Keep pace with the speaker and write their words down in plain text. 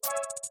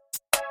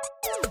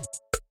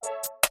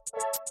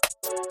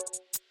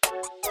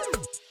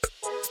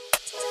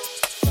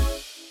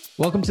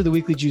Welcome to the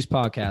Weekly Juice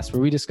Podcast,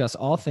 where we discuss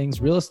all things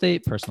real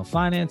estate, personal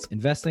finance,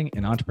 investing,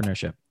 and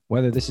entrepreneurship.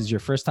 Whether this is your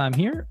first time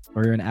here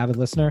or you're an avid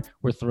listener,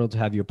 we're thrilled to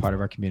have you a part of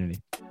our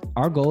community.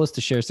 Our goal is to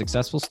share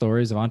successful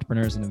stories of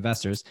entrepreneurs and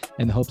investors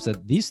in the hopes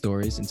that these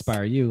stories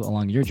inspire you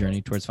along your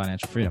journey towards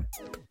financial freedom.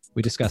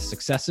 We discuss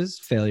successes,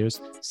 failures,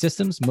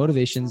 systems,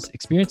 motivations,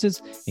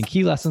 experiences, and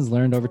key lessons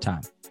learned over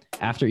time.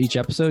 After each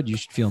episode, you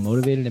should feel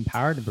motivated,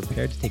 empowered, and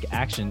prepared to take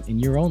action in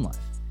your own life.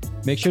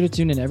 Make sure to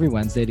tune in every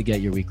Wednesday to get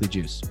your weekly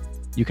juice.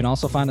 You can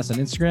also find us on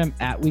Instagram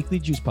at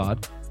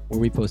WeeklyJuicePod, where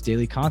we post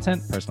daily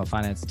content, personal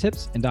finance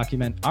tips, and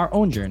document our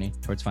own journey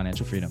towards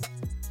financial freedom.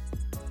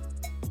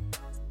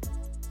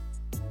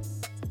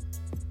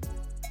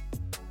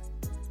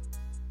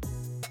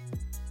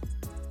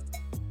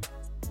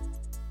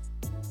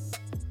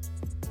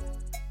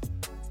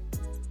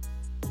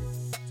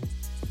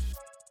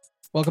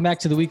 Welcome back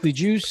to the Weekly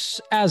Juice.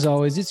 As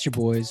always, it's your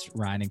boys,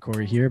 Ryan and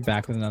Corey here,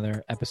 back with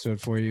another episode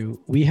for you.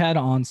 We had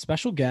on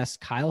special guest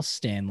Kyle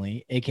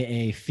Stanley,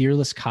 aka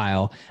Fearless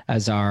Kyle,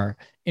 as our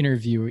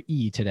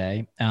interviewee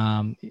today.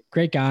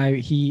 Great guy.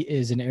 He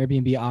is an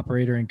Airbnb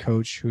operator and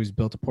coach who's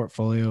built a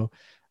portfolio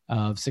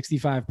of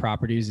 65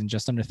 properties in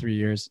just under 3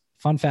 years.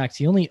 Fun fact,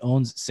 he only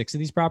owns 6 of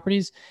these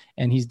properties,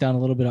 and he's done a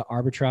little bit of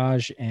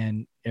arbitrage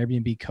and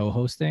Airbnb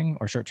co-hosting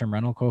or short-term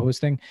rental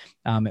co-hosting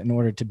in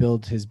order to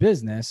build his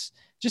business.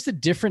 Just a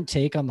different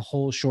take on the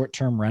whole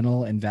short-term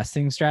rental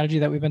investing strategy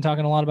that we've been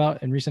talking a lot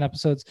about in recent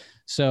episodes.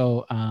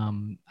 So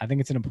I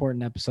think it's an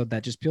important episode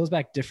that just peels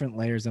back different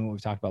layers than what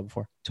we've talked about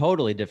before.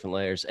 Totally different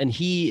layers. And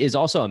he is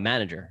also a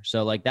manager.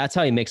 So like that's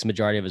how he makes the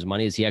majority of his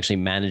money, is he actually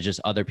manages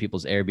other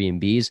people's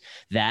Airbnbs,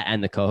 that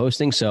and the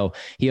co-hosting. So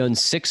he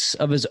owns 6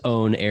 of his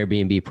own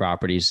Airbnb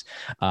properties.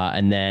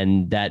 And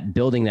then that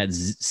building that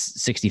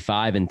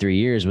 65 in 3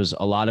 years was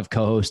a lot of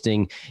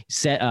co-hosting,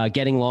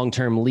 getting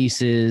long-term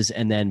leases,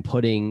 and then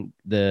putting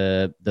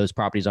those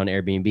properties on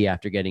Airbnb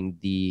after getting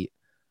the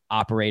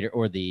operator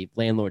or the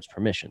landlord's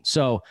permission.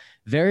 So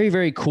very,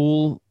 very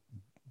cool,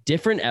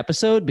 different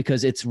episode,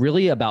 because it's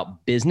really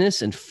about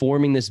business and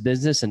forming this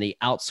business and the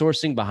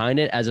outsourcing behind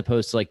it, as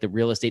opposed to like the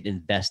real estate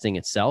investing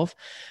itself.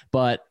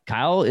 But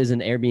Kyle is an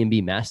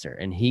Airbnb master,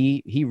 and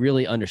he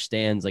really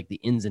understands like the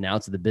ins and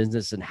outs of the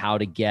business and how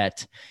to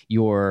get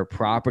your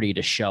property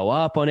to show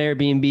up on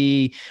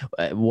Airbnb.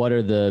 What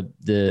are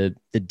the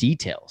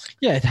details?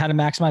 Yeah, how to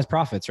maximize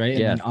profits, right?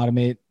 Yeah. And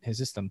automate his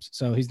systems.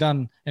 So he's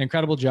done an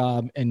incredible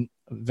job in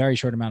a very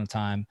short amount of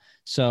time.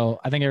 So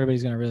I think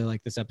everybody's going to really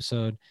like this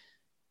episode.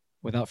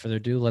 Without further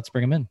ado, let's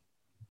bring him in.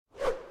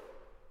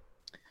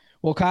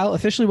 Well, Kyle,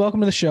 officially welcome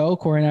to the show.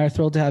 Corey and I are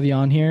thrilled to have you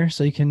on here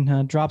so you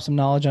can drop some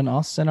knowledge on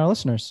us and our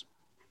listeners.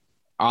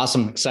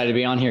 Awesome. Excited to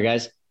be on here,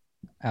 guys.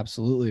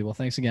 Absolutely. Well,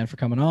 thanks again for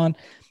coming on.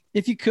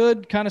 If you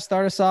could kind of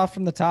start us off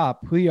from the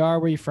top, who you are,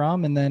 where you're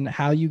from, and then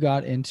how you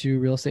got into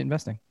real estate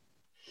investing.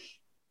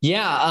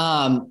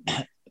 Yeah.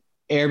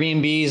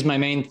 Airbnb is my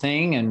main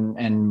thing,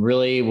 and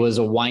really was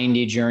a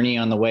windy journey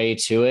on the way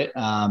to it.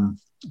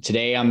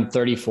 Today I'm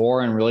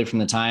 34, and really from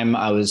the time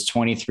I was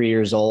 23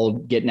 years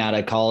old, getting out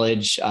of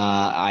college,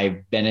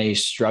 I've been a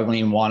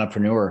struggling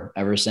wantrepreneur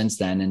ever since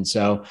then. And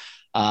so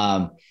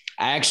I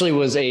actually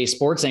was a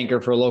sports anchor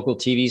for a local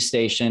TV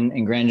station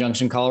in Grand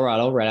Junction,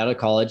 Colorado, right out of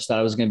college. Thought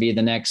I was going to be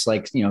the next,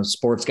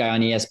 sports guy on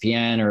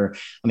ESPN, or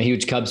I'm a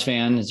huge Cubs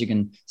fan, as you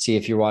can see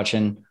if you're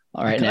watching.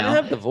 All right, now I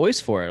have the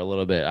voice for it a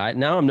little bit.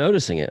 Now I'm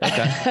noticing it. Okay,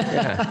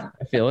 yeah,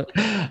 I feel it.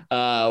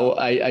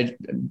 I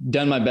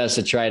done my best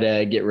to try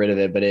to get rid of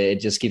it, but it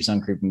just keeps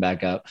on creeping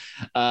back up.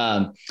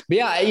 But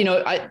yeah,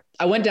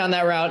 I went down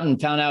that route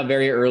and found out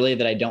very early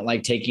that I don't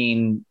like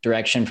taking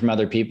direction from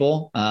other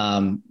people.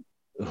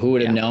 Who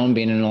would have known,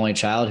 being an only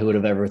child? Who would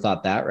have ever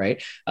thought that,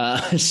 right?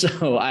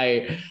 So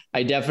I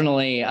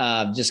definitely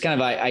just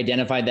kind of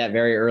identified that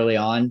very early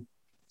on,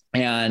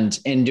 and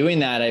in doing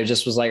that, I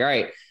just was like, all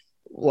right,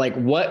 like,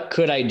 what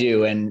could I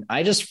do? And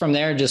I just, from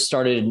there, just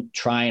started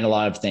trying a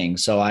lot of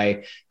things. So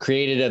I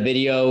created a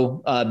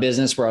video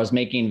business where I was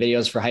making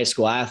videos for high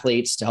school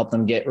athletes to help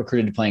them get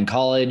recruited to play in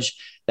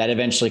college. That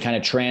eventually kind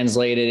of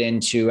translated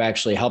into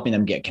actually helping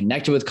them get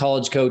connected with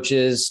college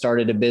coaches,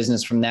 started a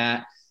business from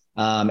that.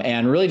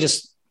 And really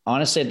just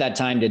honestly at that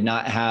time did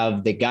not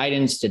have the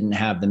guidance, didn't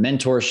have the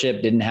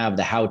mentorship, didn't have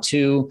the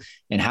how-to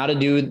and how to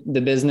do the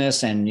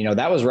business. And,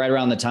 that was right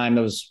around the time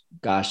it was,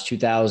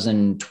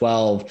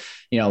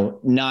 2012,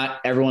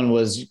 not everyone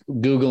was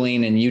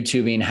Googling and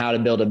YouTubing how to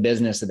build a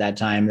business at that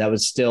time. That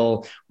was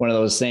still one of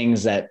those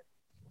things that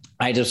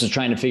I just was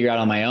trying to figure out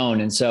on my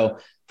own. And so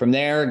from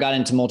there, got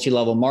into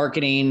multi-level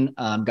marketing,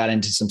 got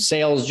into some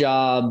sales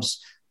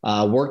jobs,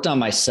 worked on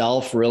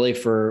myself really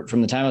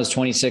from the time I was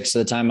 26 to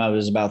the time I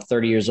was about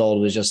 30 years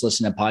old, was just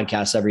listening to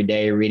podcasts every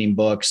day, reading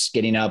books,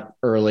 getting up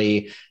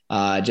early,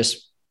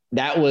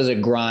 that was a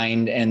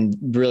grind, and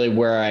really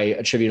where I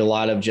attribute a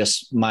lot of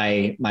just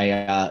my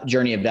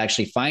journey of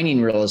actually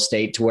finding real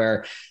estate, to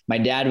where my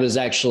dad was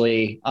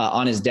actually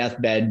on his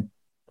deathbed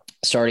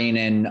starting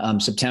in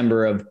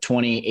September of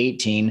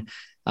 2018.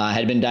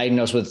 had been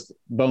diagnosed with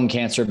bone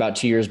cancer about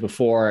 2 years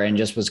before and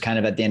just was kind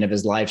of at the end of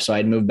his life. So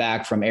I'd moved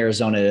back from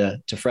Arizona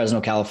to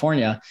Fresno,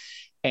 California.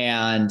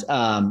 And,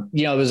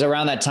 it was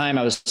around that time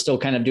I was still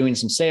kind of doing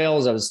some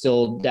sales. I was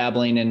still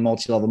dabbling in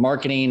multi-level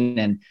marketing.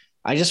 And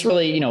I just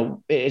really,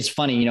 it's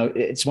funny,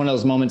 it's one of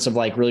those moments of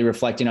like really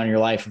reflecting on your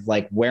life of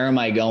like, where am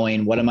I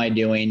going? What am I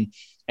doing?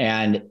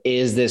 And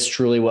is this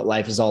truly what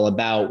life is all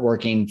about?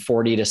 Working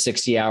 40 to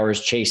 60 hours,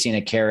 chasing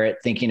a carrot,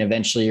 thinking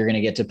eventually you're going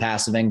to get to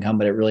passive income,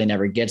 but it really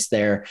never gets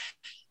there.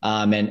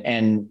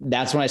 And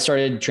that's when I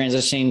started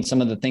transitioning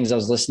some of the things I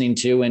was listening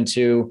to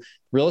into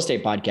real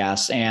estate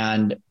podcasts,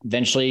 and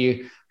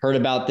eventually heard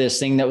about this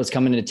thing that was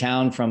coming to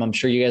town from, I'm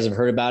sure you guys have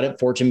heard about it,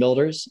 Fortune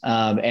Builders.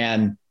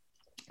 And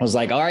I was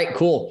like, all right,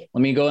 cool.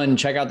 Let me go and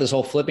check out this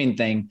whole flipping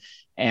thing.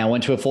 And I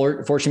went to a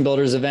Fortune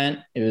Builders event.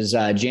 It was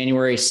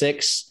January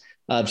 6th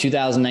of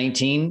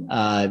 2019.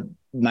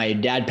 My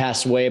dad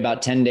passed away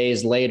about 10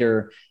 days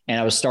later, and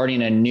I was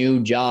starting a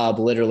new job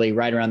literally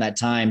right around that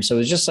time. So it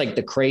was just like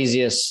the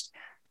craziest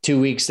 2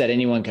 weeks that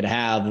anyone could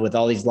have with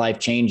all these life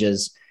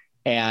changes.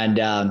 And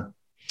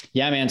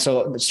yeah, man.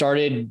 So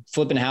started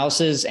flipping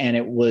houses, and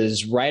it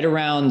was right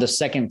around the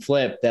second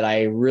flip that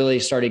I really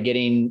started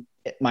getting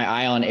my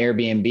eye on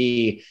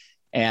Airbnb.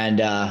 And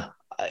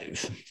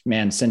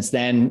man, since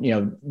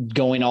then,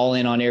 going all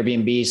in on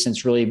Airbnb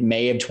since really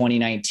May of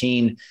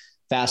 2019.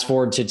 Fast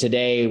forward to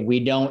today,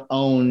 we don't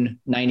own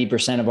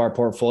 90% of our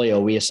portfolio.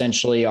 We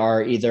essentially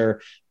are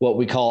either what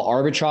we call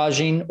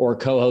arbitraging or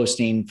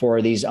co-hosting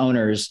for these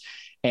owners.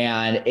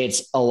 And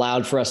it's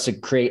allowed for us to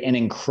create an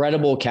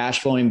incredible cash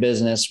flowing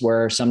business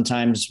where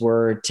sometimes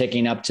we're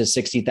ticking up to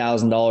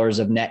 $60,000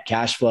 of net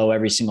cash flow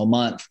every single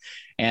month.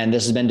 And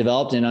this has been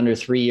developed in under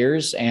 3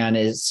 years and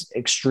is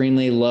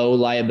extremely low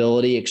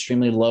liability,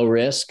 extremely low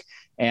risk.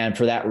 And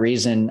for that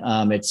reason,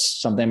 it's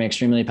something I'm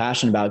extremely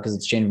passionate about because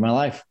it's changed my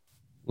life.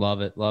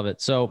 Love it. Love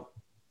it. So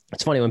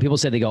it's funny when people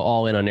say they go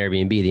all in on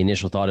Airbnb, the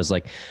initial thought is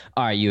like,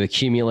 all right, you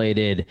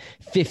accumulated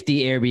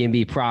 50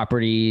 Airbnb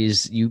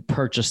properties, you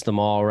purchased them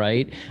all,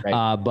 right?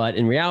 But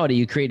in reality,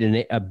 you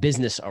created a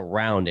business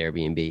around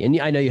Airbnb. And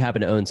I know you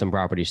happen to own some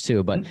properties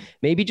too, but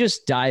maybe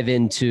just dive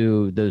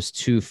into those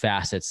two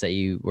facets that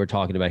you were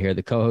talking about here,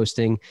 the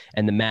co-hosting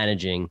and the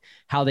managing,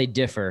 how they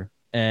differ,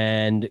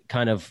 and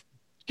kind of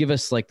give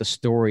us like the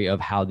story of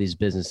how these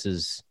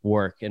businesses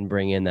work and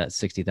bring in that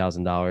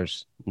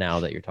 $60,000 now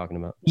that you're talking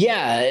about.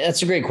 Yeah,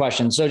 that's a great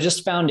question. So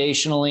just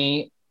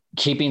foundationally,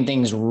 keeping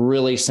things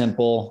really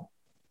simple.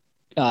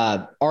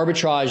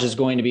 Arbitrage is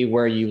going to be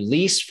where you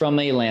lease from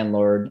a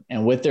landlord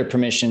and with their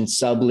permission,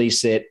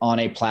 sublease it on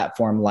a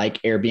platform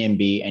like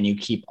Airbnb, and you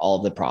keep all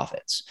of the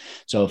profits.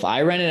 So if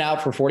I rent it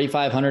out for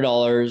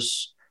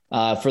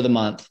 $4,500 for the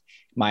month,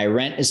 my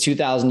rent is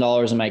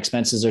 $2,000 and my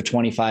expenses are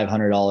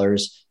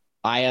 $2,500.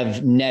 I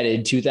have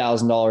netted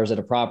 $2,000 at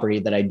a property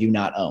that I do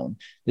not own.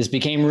 This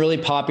became really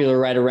popular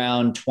right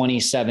around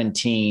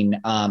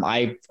 2017.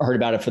 I heard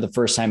about it for the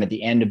first time at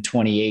the end of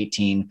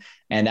 2018.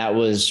 And that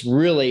was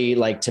really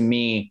like, to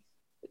me,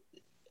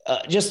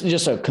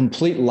 just a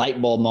complete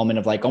light bulb moment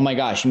of like, oh my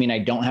gosh, you mean I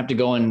don't have to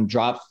go and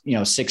drop,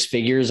 six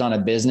figures on a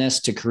business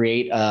to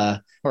create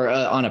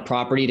on a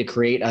property to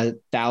create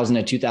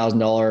 $1,000 to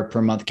 $2,000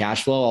 per month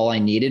cash flow. All I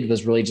needed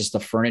was really just the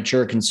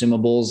furniture,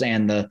 consumables,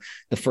 and the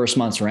first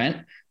month's rent,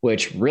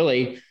 which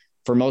really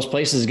for most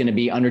places is going to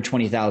be under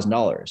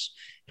 $20,000.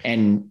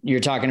 And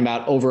you're talking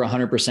about over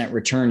 100%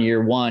 return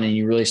year one, and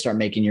you really start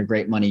making your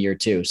great money year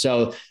two.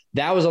 So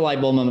that was a light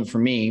bulb moment for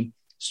me.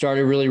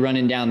 Started really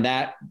running down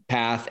that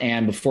path.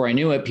 And before I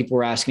knew it, people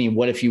were asking me,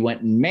 what if you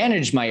went and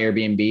managed my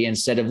Airbnb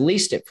instead of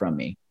leased it from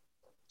me?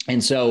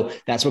 And so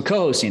that's what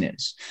co-hosting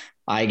is.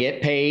 I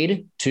get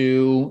paid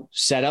to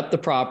set up the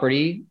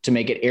property to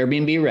make it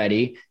Airbnb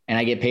ready. And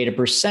I get paid a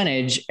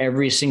percentage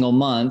every single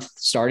month,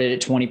 started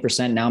at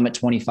 20%. Now I'm at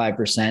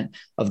 25%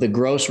 of the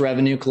gross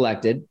revenue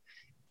collected.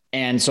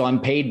 And so I'm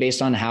paid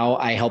based on how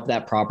I help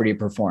that property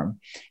perform.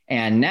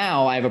 And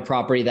now I have a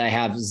property that I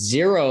have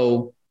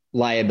zero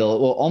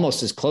liability, well,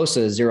 almost as close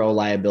to zero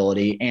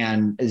liability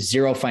and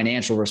zero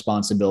financial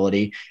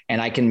responsibility.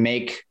 And I can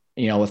make,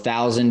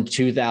 $1,000,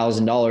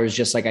 $2,000,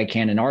 just like I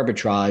can in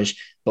arbitrage,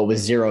 but with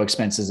zero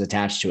expenses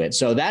attached to it.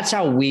 So that's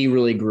how we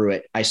really grew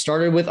it. I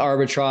started with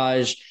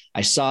arbitrage.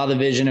 I saw the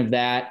vision of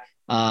that.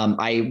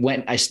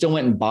 I still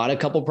went and bought a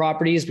couple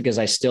properties because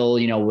I still,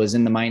 was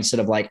in the mindset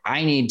of like,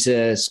 I need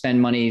to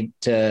spend money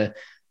to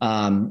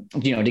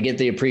get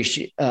the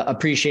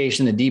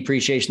appreciation, the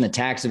depreciation, the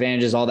tax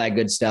advantages, all that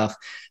good stuff.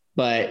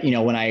 But,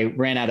 when I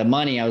ran out of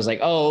money, I was like,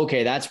 oh,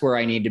 okay, that's where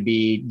I need to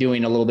be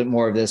doing a little bit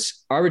more of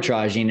this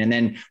arbitraging. And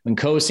then when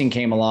coasting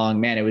came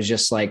along, man, it was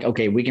just like,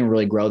 okay, we can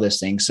really grow this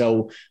thing.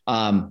 So,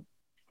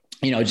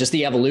 just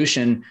the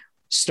evolution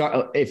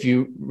if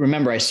you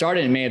remember, I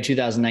started in May of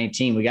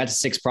 2019, we got to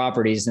 6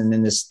 properties. And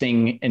then this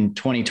thing in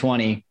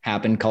 2020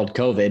 happened called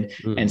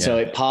COVID. So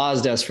it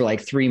paused us for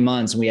like 3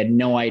 months and we had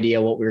no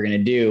idea what we were going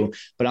to do.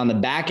 But on the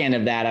back end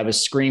of that, I was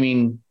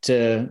screaming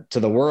to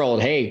the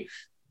world, hey,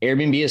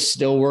 Airbnb is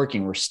still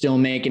working. We're still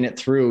making it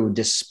through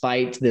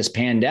despite this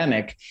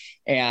pandemic.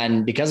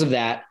 And because of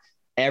that,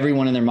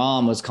 everyone and their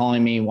mom was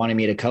calling me, wanting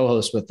me to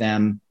co-host with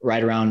them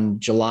right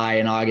around July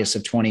and August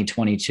of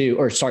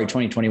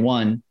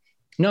 2021.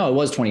 No, it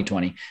was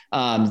 2020.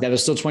 That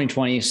was still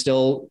 2020,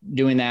 still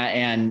doing that.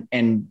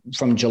 And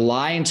from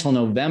July until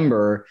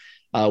November,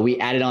 we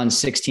added on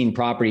 16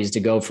 properties to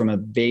go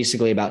from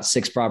basically about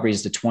 6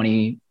 properties to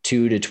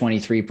 22 to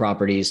 23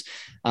 properties.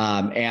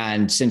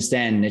 And since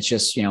then, it's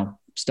just,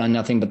 it's done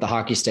nothing but the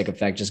hockey stick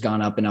effect, just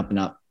gone up and up and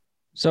up.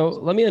 So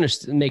let me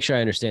make sure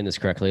I understand this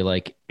correctly.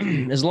 Like,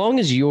 as long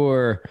as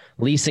you're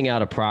leasing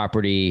out a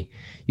property,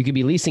 you could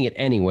be leasing it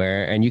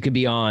anywhere and you could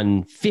be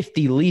on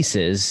 50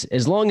 leases.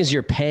 As long as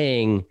you're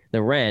paying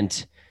the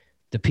rent,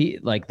 the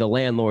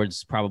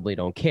landlords probably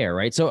don't care,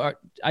 right? So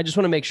I just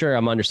want to make sure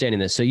I'm understanding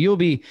this. So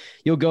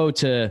you'll go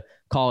to,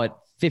 call it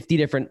 50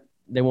 different,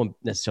 they won't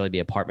necessarily be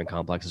apartment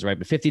complexes, right?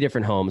 But 50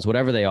 different homes,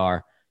 whatever they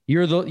are,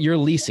 you're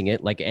leasing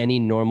it like any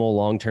normal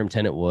long-term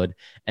tenant would.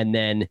 And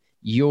then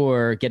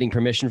you're getting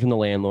permission from the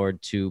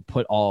landlord to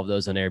put all of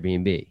those on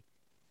Airbnb.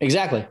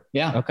 Exactly.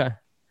 Yeah. Okay.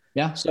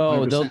 Yeah. So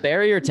 100%. the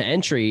barrier to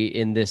entry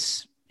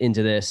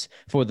into this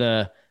for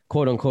the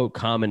quote unquote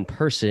common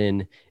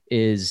person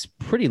is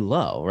pretty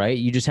low, right?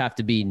 You just have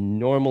to be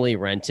normally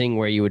renting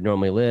where you would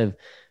normally live.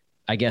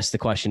 I guess the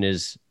question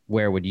is,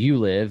 where would you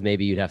live?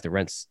 Maybe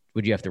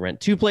would you have to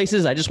rent 2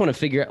 places? I just want to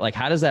figure out, like,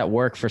 how does that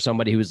work for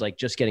somebody who's like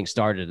just getting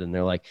started and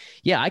they're like,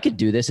 yeah, I could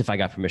do this if I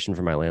got permission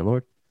from my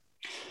landlord.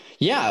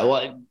 Yeah,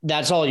 well,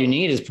 that's all you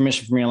need is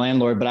permission from your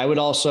landlord. But I would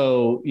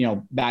also,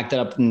 back that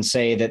up and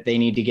say that they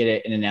need to get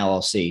it in an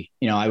LLC.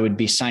 I would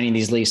be signing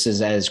these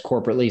leases as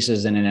corporate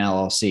leases in an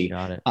LLC.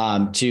 Got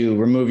it. To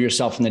remove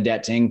yourself from the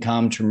debt to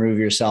income, to remove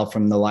yourself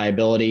from the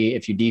liability.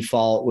 If you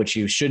default, which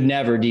you should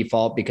never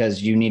default,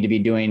 because you need to be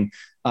doing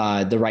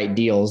the right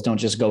deals. Don't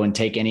just go and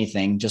take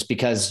anything. Just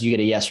because you get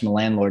a yes from a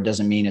landlord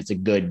doesn't mean it's a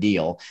good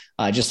deal.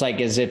 Just like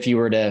as if you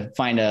were to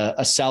find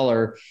a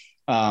seller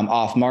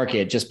off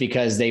market, just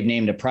because they've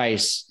named a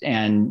price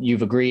and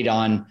you've agreed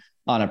on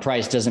a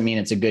price doesn't mean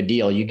it's a good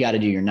deal. You got to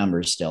do your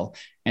numbers still.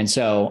 And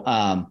so,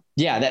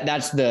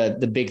 that's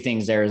the big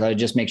things there is I would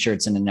just make sure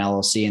it's in an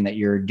LLC and that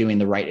you're doing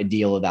the right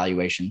deal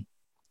evaluation.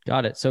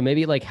 Got it. So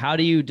maybe like, how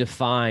do you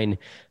define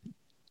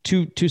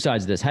two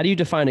sides of this? How do you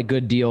define a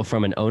good deal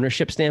from an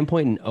ownership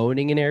standpoint and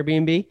owning an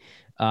Airbnb?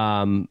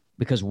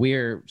 Because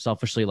we're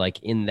selfishly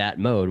like in that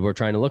mode, we're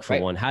trying to look for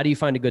one. How do you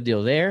find a good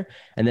deal there?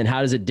 And then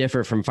how does it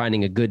differ from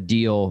finding a good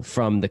deal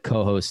from the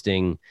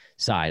co-hosting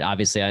side?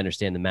 Obviously I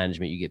understand the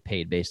management, you get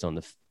paid based on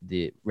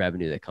the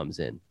revenue that comes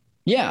in.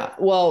 Yeah.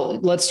 Well,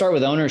 let's start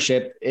with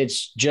ownership.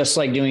 It's just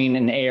like doing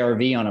an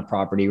ARV on a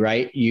property,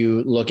 right?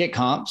 You look at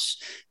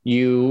comps,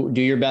 you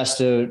do your best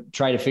to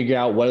try to figure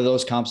out what are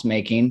those comps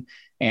making.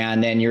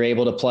 And then you're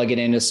able to plug it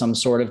into some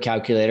sort of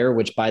calculator,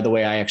 which, by the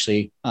way, I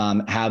actually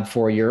have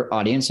for your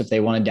audience if they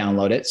want to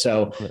download it.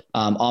 So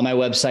on my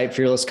website,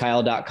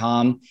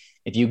 fearlesskyle.com,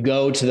 if you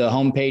go to the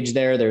homepage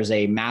there's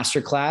a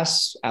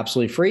masterclass,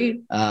 absolutely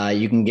free.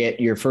 You can get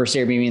your first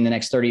Airbnb in the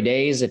next 30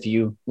 days if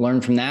you learn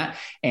from that.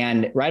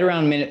 And right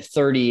around minute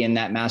 30 in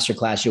that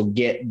masterclass, you'll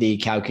get the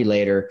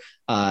calculator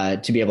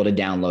to be able to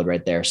download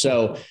right there.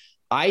 So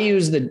I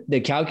use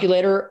the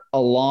calculator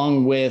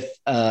along with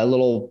a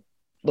little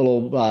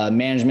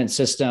management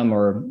system,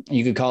 or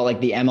you could call it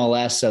like the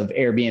MLS of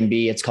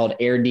Airbnb. It's called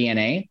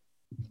AirDNA.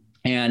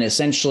 And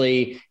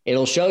essentially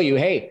it'll show you,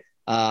 hey,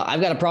 I've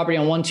got a property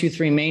on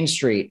 123 Main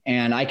Street,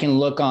 and I can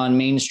look on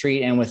Main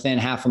Street and within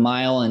half a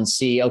mile and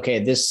see,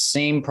 okay, this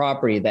same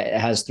property that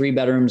has 3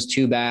 bedrooms,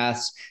 2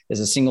 baths,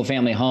 is a single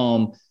family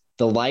home.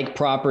 The like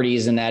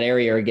properties in that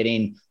area are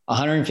getting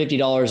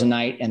 $150 a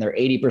night and they're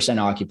 80%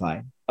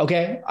 occupied.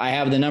 Okay, I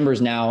have the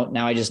numbers now.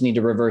 Now I just need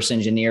to reverse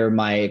engineer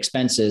my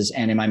expenses.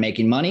 And am I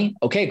making money?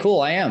 Okay,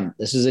 cool. I am.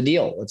 This is a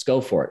deal. Let's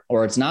go for it.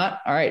 Or it's not.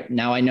 All right.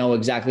 Now I know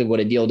exactly what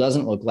a deal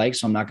doesn't look like.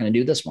 So I'm not going to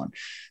do this one.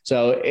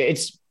 So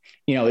it's,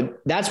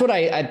 that's what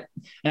and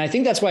I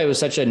think that's why it was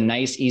such a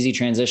nice, easy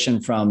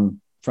transition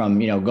from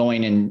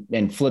going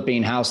and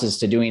flipping houses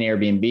to doing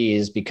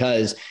Airbnbs,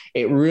 because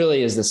it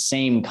really is the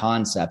same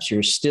concepts.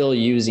 You're still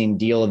using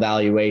deal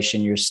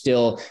evaluation. You're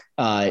still,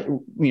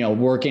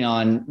 working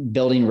on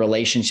building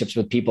relationships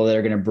with people that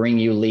are going to bring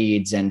you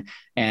leads. And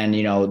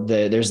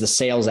there's the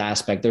sales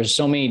aspect. There's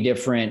so many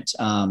different,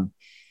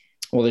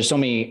 there's so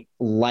many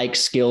like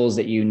skills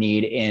that you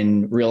need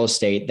in real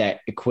estate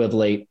that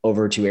equivalent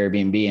over to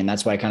Airbnb. And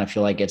that's why I kind of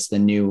feel like it's the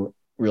new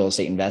real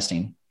estate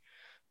investing.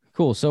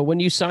 Cool. So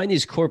when you sign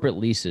these corporate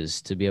leases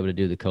to be able to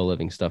do the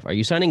co-living stuff, are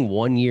you signing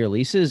 1-year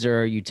leases,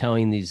 or are you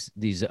telling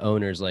these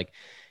owners like,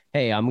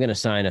 hey, I'm going to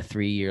sign a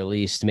 3-year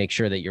lease to make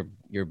sure that you're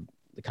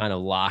kind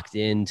of locked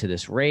into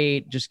this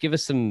rate? Just give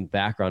us some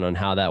background on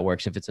how that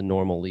works if it's a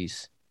normal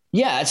lease.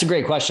 Yeah, that's a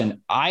great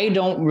question. I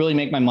don't really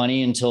make my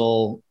money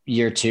until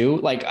year 2.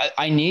 Like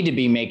I need to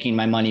be making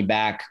my money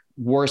back,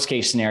 worst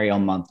case scenario,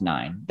 month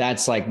 9.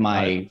 That's like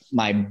my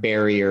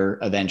barrier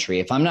of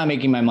entry. If I'm not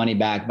making my money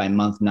back by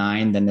month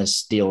 9, then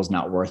this deal is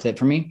not worth it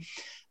for me.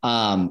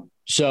 But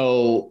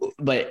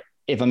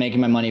if I'm making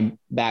my money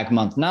back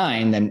month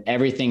 9, then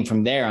everything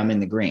from there, I'm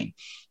in the green.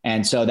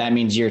 And so that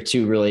means year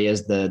 2 really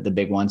is the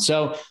big one.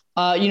 So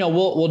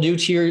We'll do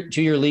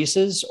two-year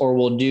leases, or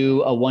we'll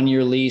do a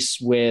 1-year lease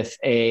with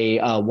a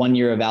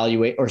 1-year a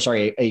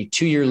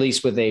 2-year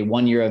lease with a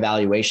 1-year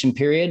evaluation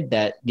period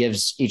that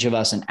gives each of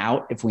us an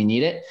out if we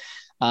need it.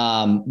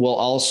 We'll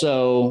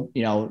also,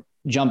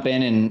 jump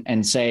in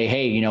and say,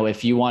 hey,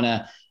 if you want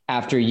to,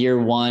 after year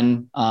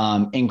 1,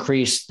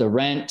 increase the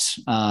rent,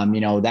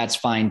 that's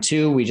fine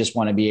too. We just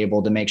want to be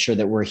able to make sure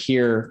that we're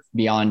here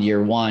beyond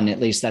year 1. At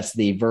least that's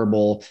the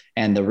verbal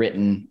and the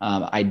written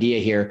idea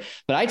here.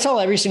 But I tell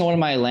every single one of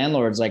my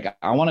landlords, like,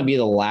 I want to be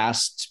the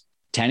last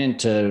tenant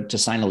to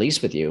sign a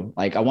lease with you.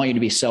 Like, I want you to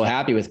be so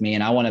happy with me,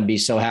 and I want to be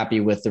so happy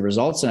with the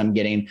results that I'm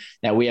getting,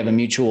 that we have a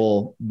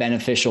mutual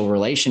beneficial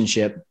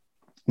relationship,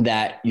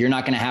 that you're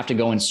not going to have to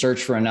go and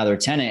search for another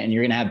tenant, and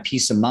you're going to have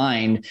peace of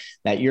mind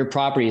that your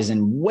property is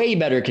in way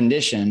better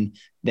condition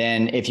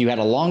than if you had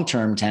a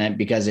long-term tenant.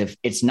 Because if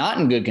it's not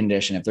in good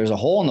condition, if there's a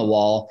hole in the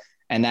wall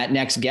and that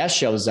next guest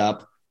shows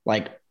up,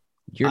 like,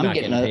 I'm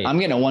getting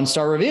a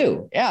 1-star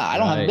review. Yeah. I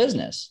don't have a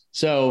business.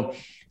 So,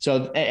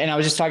 and I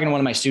was just talking to one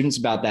of my students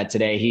about that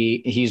today.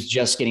 He's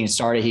just getting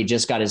started. He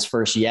just got his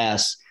first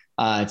yes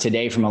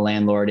today from a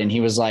landlord. And he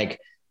was like,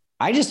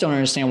 I just don't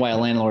understand why a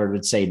landlord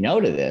would say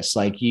no to this.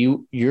 Like,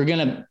 you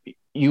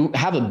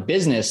have a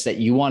business that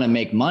you want to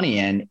make money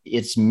in.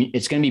 It's going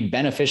to be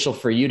beneficial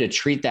for you to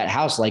treat that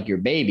house like your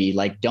baby.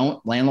 Like,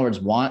 don't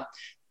landlords want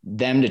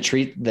them to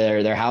treat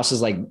their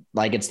houses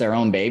like it's their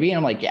own baby? And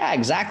I'm like, yeah,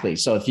 exactly.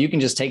 So if you can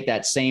just take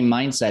that same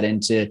mindset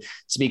into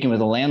speaking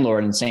with a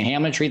landlord and saying, hey,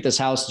 I'm going to treat this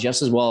house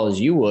just as well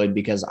as you would,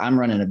 because I'm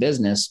running a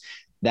business,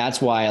 that's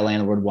why a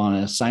landlord would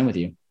want to sign with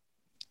you.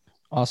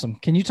 Awesome.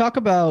 Can you talk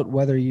about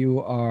whether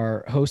you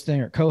are hosting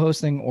or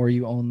co-hosting, or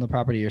you own the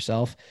property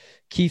yourself,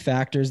 key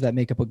factors that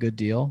make up a good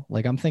deal?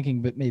 Like, I'm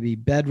thinking, but maybe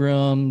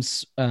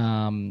bedrooms,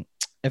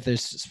 if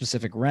there's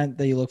specific rent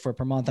that you look for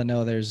per month. I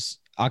know there's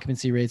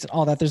occupancy rates and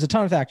all that. There's a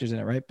ton of factors in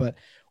it, right? But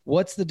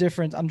what's the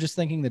difference? I'm just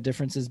thinking the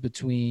differences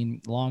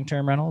between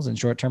long-term rentals and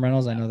short-term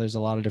rentals. I know there's a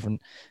lot of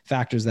different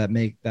factors that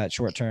make that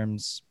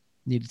short-terms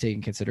need to take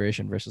in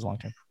consideration versus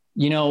long-term.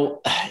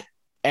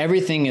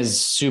 Everything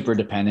is super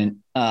dependent.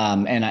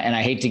 And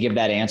I hate to give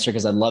that answer,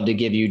 because I'd love to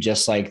give you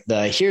just like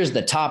here's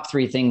the top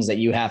 3 things that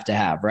you have to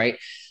have. Right.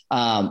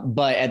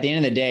 But at the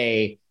end of the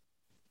day,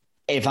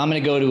 if I'm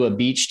going to go to a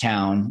beach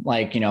town,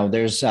 like,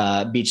 there's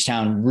a beach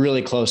town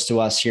really close to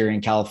us here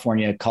in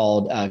California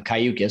called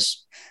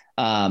Cayucas.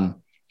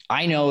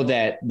 I know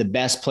that the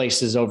best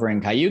places over in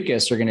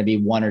Cayucas are going to be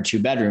 1 or 2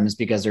 bedrooms,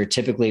 because they're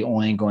typically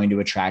only going to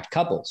attract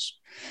couples.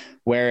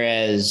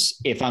 Whereas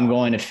if I'm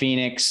going to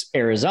Phoenix,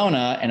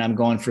 Arizona, and I'm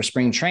going for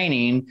spring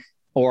training,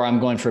 or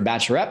I'm going for a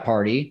bachelorette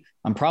party,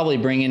 I'm probably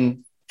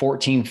bringing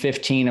 14,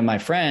 15 of my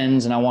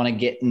friends, and I want to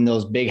get in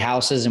those big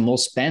houses, and we'll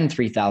spend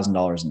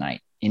 $3,000 a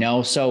night,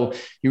 So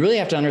you really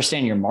have to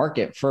understand your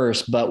market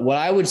first. But what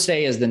I would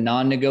say is the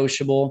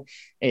non-negotiable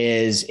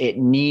is it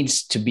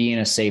needs to be in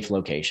a safe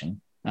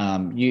location.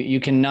 You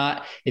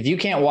cannot, if you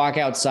can't walk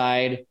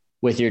outside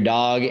with your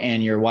dog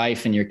and your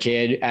wife and your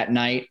kid at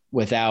night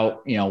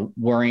without,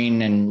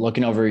 worrying and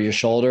looking over your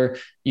shoulder,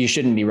 you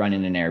shouldn't be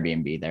running an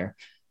Airbnb there.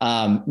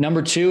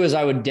 Number 2 is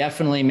I would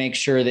definitely make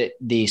sure that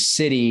the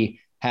city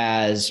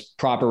has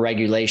proper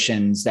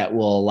regulations that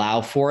will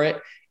allow for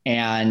it.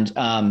 And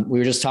we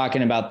were just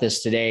talking about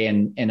this today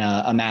in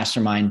a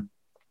mastermind.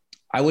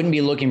 I wouldn't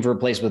be looking for a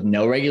place with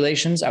no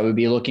regulations. I would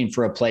be looking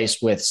for a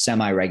place with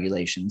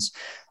semi-regulations.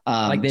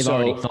 Like they've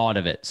already thought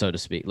of it, so to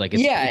speak. Like,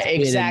 it's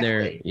exactly.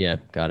 in there. Yeah,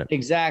 got it.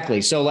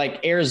 Exactly. So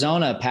like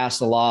Arizona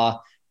passed a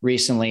law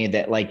recently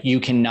that like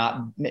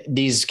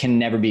these can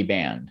never be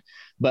banned.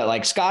 But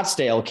like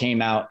Scottsdale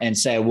came out and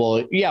said,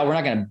 well, yeah,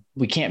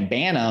 we can't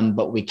ban them,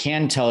 but we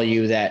can tell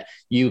you that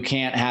you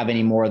can't have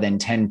any more than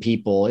 10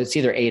 people. It's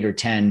either 8 or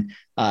 10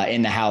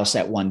 in the house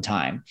at one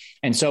time.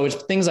 And so it's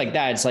things like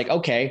that. It's like,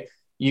 okay,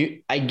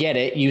 I get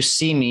it. You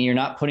see me, you're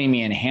not putting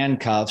me in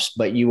handcuffs,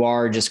 but you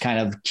are just kind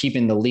of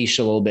keeping the leash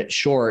a little bit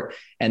short.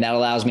 And that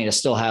allows me to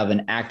still have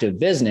an active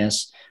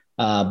business,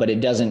 but it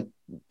doesn't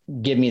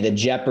give me the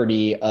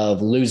jeopardy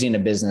of losing a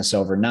business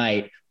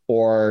overnight.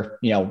 Or,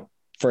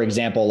 for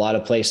example, a lot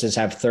of places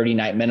have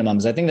 30-night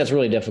minimums. I think that's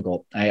really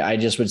difficult. I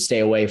just would stay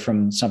away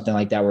from something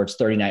like that where it's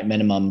 30-night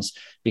minimums,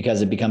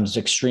 because it becomes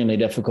extremely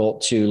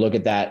difficult to look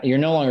at that. You're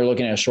no longer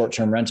looking at a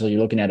short-term rental. You're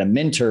looking at a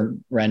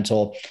midterm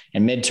rental,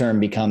 and midterm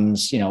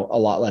becomes, a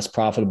lot less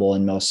profitable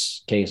in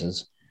most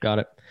cases. Got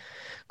it.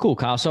 Cool,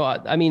 Kyle. So,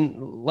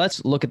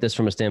 let's look at this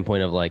from a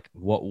standpoint of like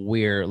what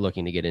we're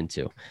looking to get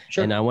into.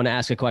 Sure. And I want to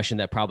ask a question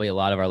that probably a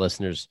lot of our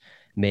listeners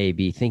may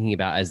be thinking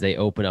about as they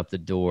open up the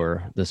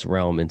door, this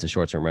realm into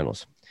short-term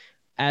rentals.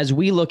 As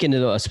we look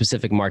into a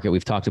specific market,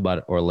 we've talked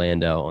about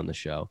Orlando on the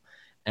show,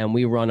 and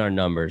we run our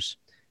numbers,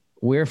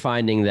 we're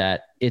finding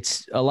that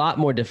it's a lot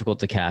more difficult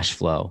to cash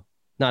flow,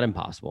 not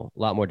impossible, a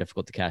lot more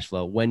difficult to cash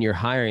flow when you're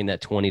hiring that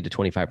 20 to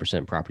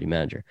 25% property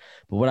manager.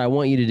 But what I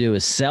want you to do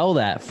is sell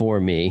that for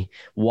me.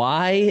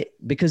 Why?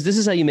 Because this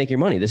is how you make your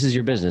money. This is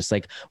your business.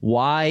 Like,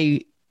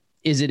 why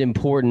is it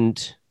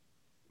important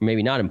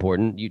maybe not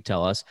important, you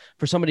tell us,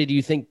 for somebody, do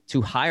you think,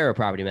 to hire a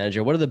property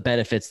manager? What are the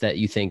benefits that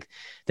you think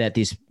that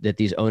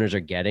these owners are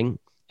getting,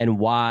 and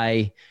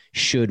why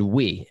should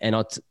we? And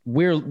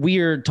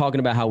we're talking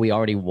about how we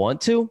already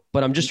want to,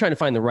 but I'm just trying to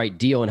find the right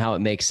deal and how it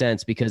makes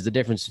sense, because the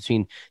difference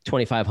between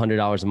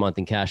 $2,500 a month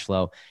in cash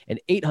flow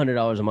and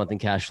 $800 a month in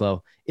cash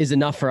flow is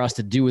enough for us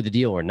to do the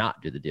deal or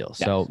not do the deal.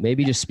 Yeah. So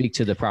maybe just speak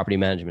to the property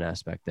management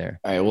aspect there.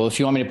 All right. Well, if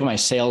you want me to put my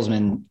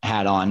salesman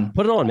hat on,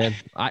 put it on, man.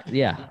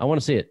 I want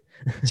to see it.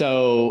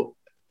 So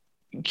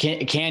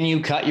can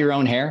you cut your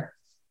own hair?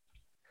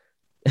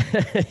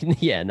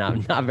 Yeah,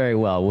 not very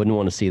well. Wouldn't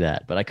want to see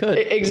that, but I could.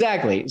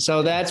 Exactly.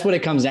 So that's what it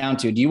comes down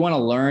to. Do you want to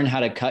learn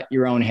how to cut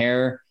your own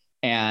hair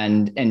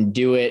and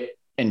do it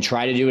and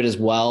try to do it as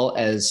well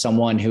as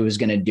someone who is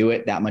going to do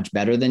it that much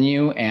better than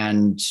you,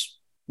 and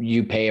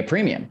you pay a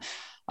premium?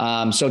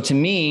 So to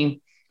me,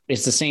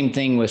 it's the same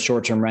thing with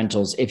short-term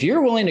rentals. If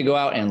you're willing to go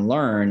out and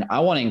learn, I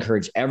want to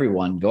encourage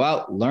everyone, go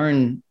out,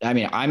 learn. I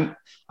mean, I'm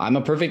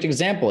a perfect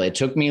example. It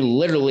took me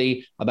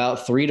literally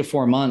about 3 to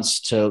 4 months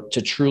to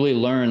truly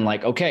learn,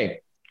 like,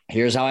 okay,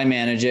 here's how I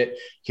manage it.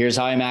 Here's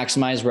how I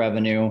maximize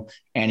revenue.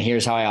 And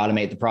here's how I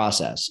automate the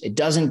process. It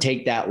doesn't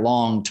take that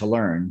long to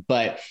learn.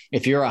 But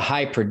if you're a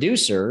high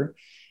producer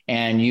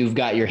and you've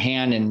got your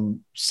hand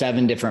in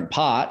 7 different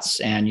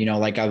pots, and,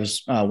 like I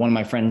was, one of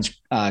my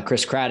friends,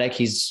 Chris Craddock,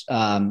 he's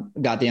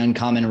got the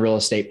Uncommon Real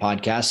Estate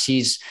podcast.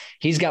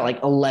 He's got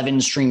like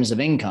 11 streams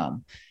of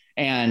income,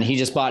 and he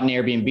just bought an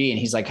Airbnb, and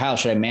he's like, how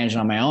should I manage it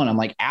on my own? I'm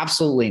like,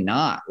 absolutely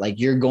not. Like,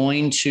 you're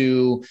going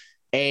to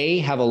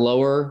have a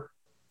lower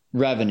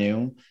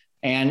revenue,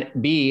 and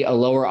B, a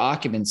lower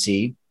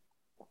occupancy.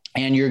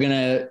 And you're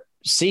going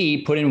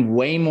to put in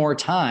way more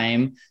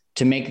time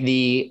to make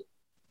the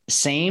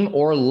same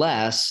or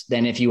less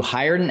than if you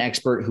hired an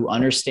expert who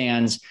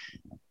understands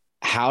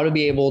how to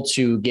be able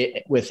to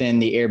get within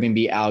the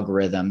Airbnb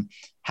algorithm,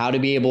 how to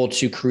be able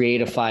to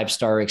create a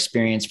 5-star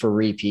experience for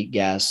repeat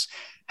guests,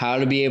 how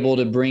to be able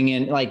to bring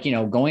in,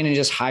 going and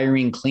just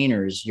hiring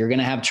cleaners. You're going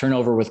to have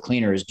turnover with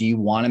cleaners. Do you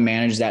want to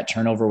manage that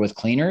turnover with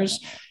cleaners?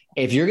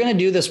 If you're going to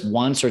do this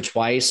once or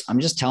twice, I'm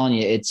just telling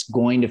you, it's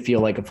going to feel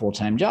like a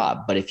full-time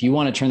job. But if you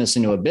want to turn this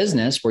into a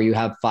business where you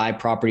have 5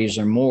 properties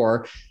or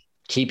more,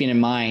 keeping in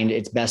mind,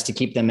 it's best to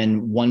keep them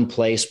in one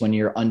place when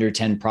you're under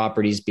 10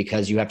 properties,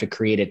 because you have to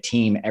create a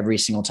team every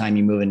single time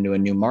you move into a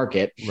new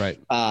market. Right.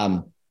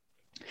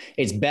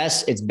 It's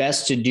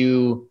best to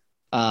do,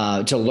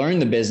 to learn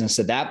the business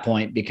at that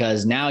point,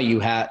 because now you're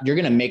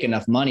going to make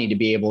enough money to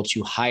be able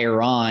to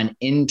hire on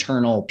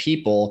internal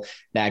people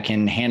that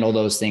can handle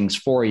those things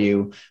for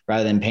you,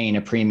 rather than paying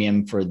a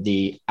premium for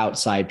the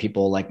outside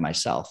people like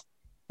myself.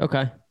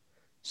 Okay.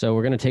 So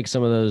we're going to take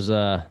some of those,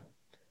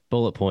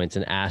 bullet points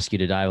and ask you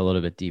to dive a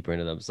little bit deeper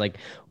into them. It's like,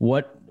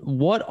 what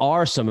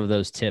are some of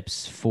those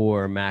tips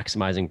for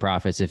maximizing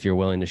profits, if you're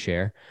willing to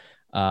share?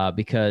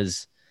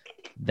 Because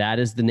that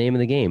is the name of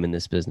the game in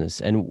this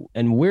business. And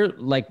we're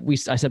like,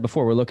 I said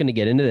before, we're looking to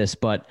get into this,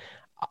 but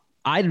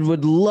I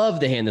would love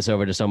to hand this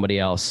over to somebody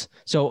else.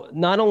 So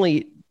not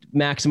only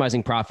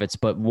maximizing profits,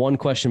 but one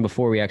question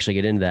before we actually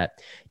get into that,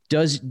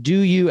 do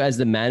you as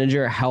the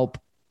manager help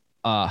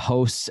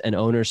hosts and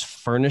owners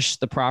furnish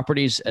the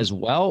properties as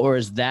well, or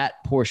is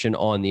that portion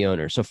on the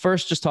owner? So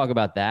first, just talk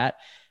about that,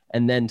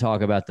 and then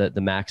talk about the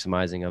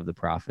maximizing of the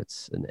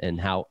profits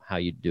and how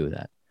you do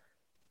that.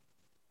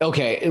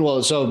 Okay.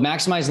 Well, so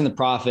maximizing the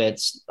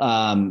profits,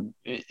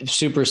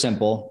 super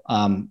simple.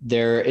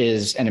 There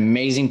is an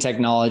amazing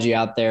technology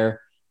out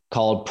there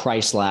called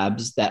Price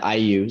Labs that I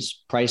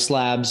use. Price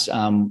Labs,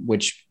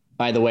 which,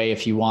 by the way,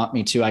 if you want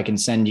me to, I can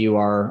send you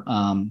our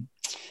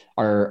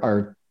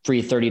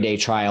free 30-day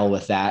trial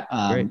with that.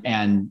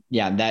 And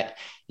yeah, that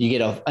you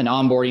get an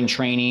onboarding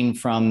training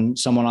from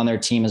someone on their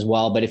team as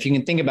well. But if you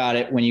can think about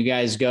it, when you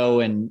guys go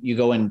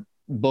and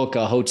book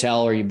a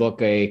hotel, or you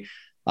book an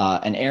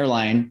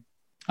airline,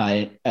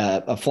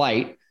 a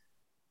flight,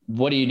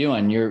 what are you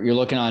doing? You're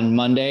looking on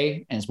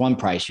Monday and it's one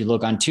price. You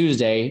look on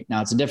Tuesday,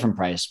 now it's a different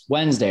price.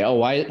 Wednesday,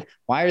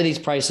 why are these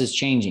prices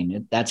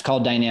changing? That's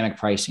called dynamic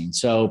pricing.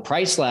 So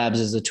Price Labs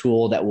is a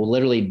tool that will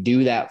literally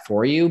do that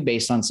for you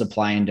based on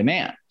supply and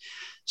demand.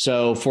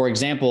 So for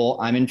example,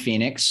 I'm in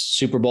Phoenix,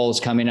 Super Bowl is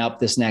coming up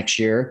this next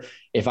year.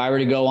 If I were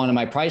to go onto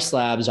my Price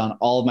Labs on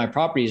all of my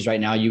properties right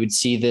now, you would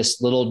see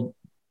this little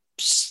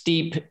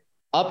steep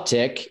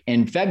uptick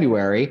in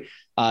February,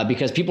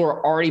 because people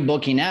are already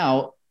booking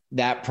out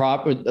that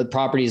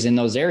properties in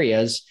those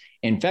areas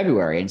in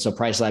February. And so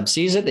Price Lab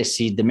sees it, they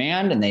see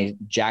demand, and they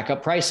jack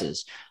up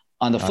prices.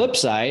 On the flip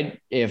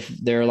side, if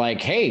they're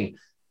like, hey,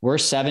 we're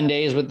 7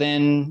 days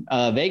within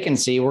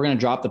vacancy, we're going to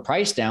drop the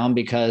price down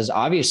because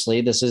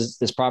obviously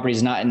this property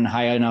is not in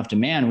high enough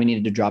demand. We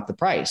needed to drop the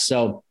price.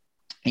 So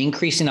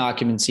increasing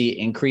occupancy,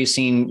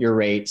 increasing your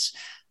rates,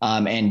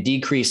 and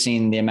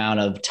decreasing the amount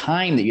of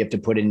time that you have to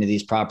put into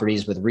these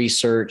properties with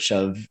research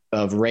of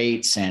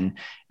rates and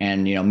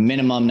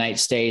minimum night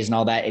stays and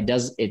all that.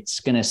 It's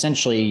going to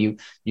essentially,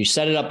 you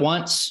set it up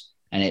once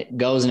and it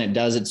goes and it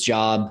does its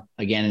job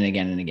again and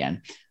again and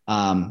again.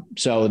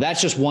 So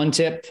that's just one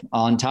tip.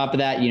 On top of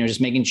that,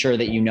 just making sure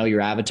that you know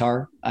your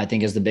avatar, I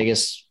think, is the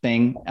biggest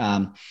thing.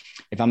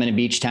 If I'm in a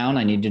beach town,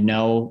 I need to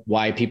know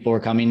why people are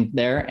coming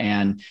there.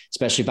 And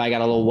especially if I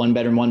got a little 1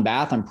 bedroom, 1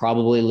 bath, I'm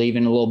probably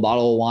leaving a little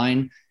bottle of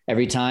wine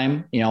every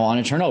time, on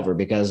a turnover,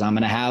 because I'm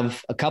going to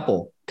have a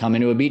couple come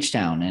into a beach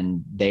town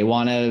and they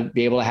want to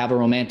be able to have a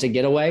romantic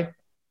getaway.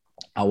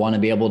 I want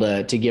to be able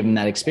to give them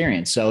that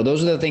experience. So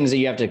those are the things that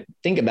you have to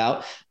think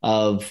about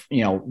of,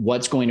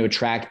 what's going to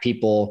attract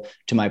people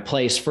to my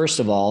place. First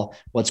of all,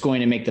 what's going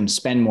to make them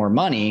spend more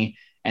money,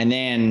 and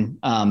then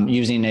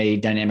using a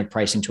dynamic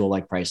pricing tool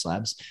like Price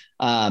Labs.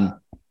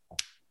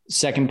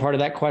 Second part of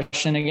that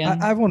question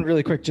again. I have one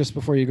really quick just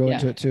before you go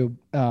into it too.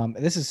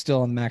 This is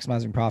still on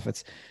maximizing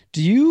profits.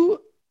 Do you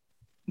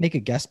make a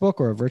guest book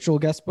or a virtual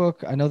guest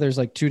book? I know there's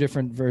like two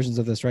different versions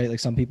of this, right? Like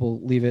some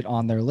people leave it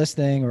on their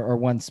listing, or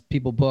once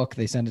people book,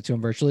 they send it to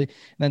them virtually.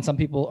 And then some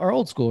people are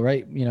old school,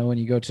 right? When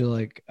you go to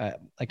like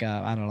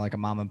a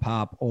mom and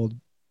pop old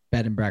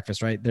bed and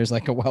breakfast, right? There's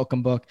like a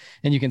welcome book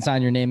and you can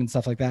sign your name and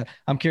stuff like that.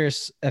 I'm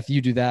curious if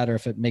you do that or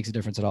if it makes a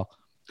difference at all.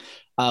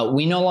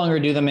 We no longer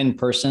do them in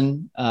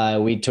person.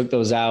 We took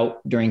those out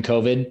during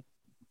COVID,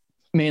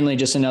 mainly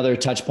just another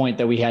touch point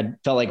that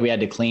felt like we had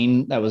to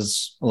clean. That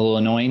was a little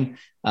annoying.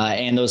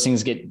 And those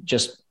things they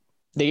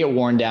get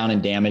worn down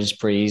and damaged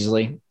pretty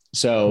easily.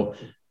 So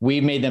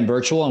we've made them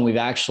virtual, and we've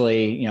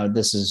actually,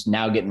 this is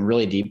now getting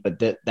really deep,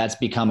 but that's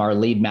become our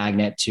lead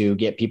magnet to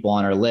get people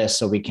on our list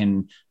so we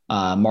can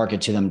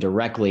market to them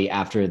directly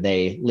after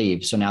they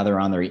leave. So now they're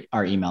on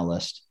our email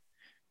list.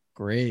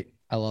 Great.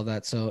 I love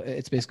that. So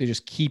it's basically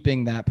just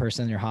keeping that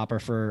person in your hopper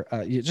for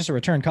just a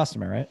return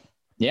customer, right?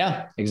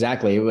 Yeah,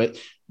 exactly.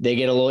 They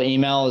get a little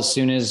email as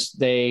soon as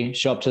they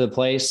show up to the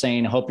place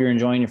saying, hope you're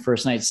enjoying your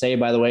first night stay.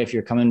 By the way, if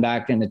you're coming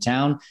back into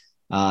town,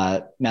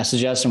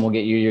 message us and we'll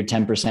get you your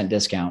 10%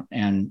 discount.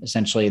 And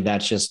essentially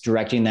that's just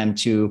directing them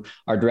to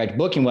our direct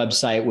booking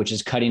website, which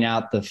is cutting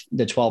out the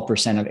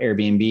 12% of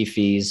Airbnb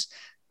fees.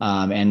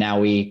 And now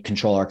we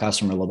control our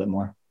customer a little bit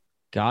more.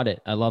 Got it.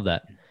 I love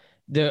that.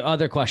 The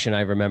other question,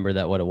 I remember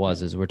that what it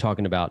was is we're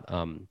talking about,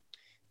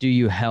 do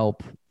you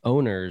help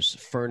owners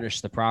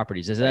furnish the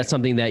properties? Is that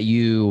something that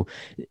you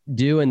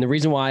do? And the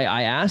reason why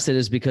I asked it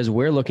is because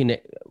we're looking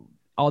at,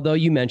 although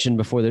you mentioned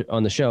before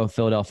on the show,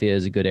 Philadelphia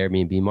is a good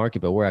Airbnb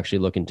market, but we're actually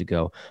looking to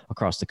go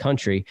across the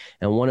country.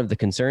 And one of the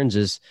concerns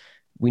is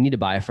we need to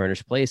buy a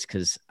furnished place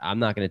because I'm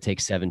not going to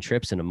take 7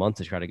 trips in a month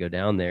to try to go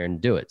down there and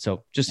do it.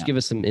 So just give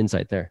us some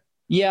insight there.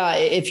 Yeah,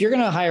 if you're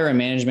going to hire a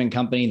management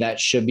company, that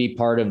should be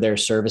part of their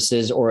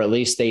services, or at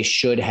least they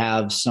should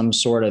have some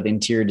sort of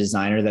interior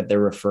designer that they're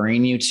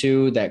referring you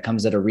to that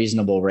comes at a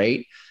reasonable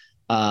rate.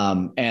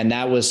 And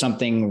that was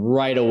something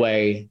right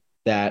away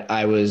that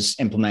I was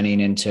implementing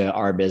into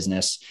our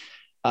business.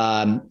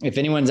 If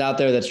anyone's out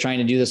there that's trying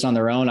to do this on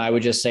their own, I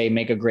would just say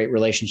make a great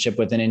relationship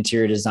with an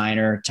interior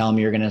designer. Tell them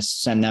you're going to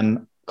send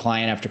them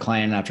client after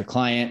client after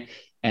client,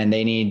 and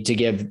they need to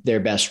give their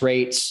best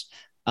rates.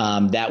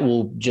 That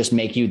will just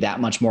make you that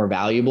much more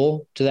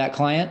valuable to that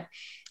client.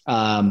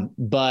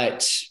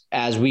 But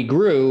as we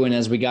grew and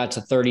as we got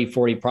to 30,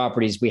 40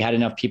 properties, we had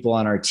enough people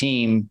on our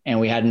team and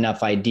we had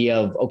enough idea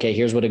of, okay,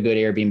 here's what a good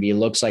Airbnb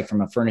looks like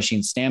from a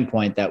furnishing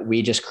standpoint, that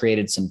we just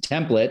created some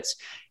templates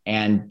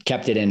and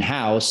kept it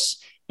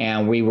in-house.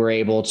 And we were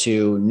able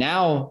to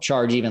now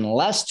charge even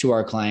less to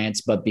our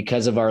clients, but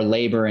because of our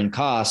labor and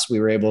costs, we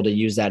were able to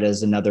use that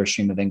as another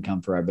stream of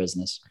income for our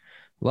business.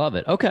 Love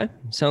it. Okay.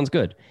 Sounds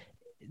good.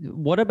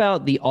 What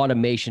about the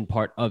automation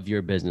part of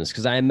your business?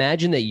 Because I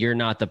imagine that you're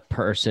not the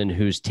person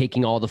who's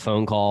taking all the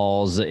phone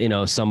calls.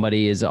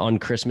 Somebody is on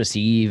Christmas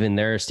Eve and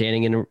they're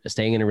staying in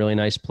a really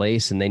nice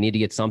place and they need to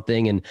get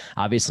something. And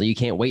obviously you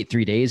can't wait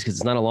 3 days because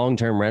it's not a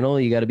long-term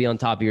rental. You got to be on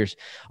top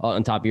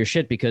of your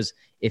shit, because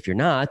if you're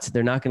not,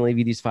 they're not going to leave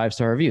you these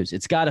 5-star reviews.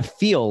 It's got to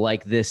feel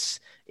like this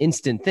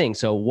instant thing.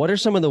 So what are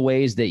some of the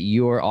ways that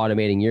you're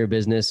automating your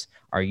business?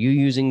 Are you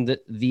using the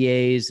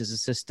VAs as a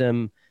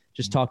system?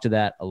 Just talk to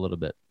that a little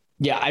bit.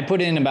 Yeah, I put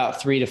in about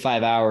 3 to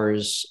 5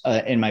 hours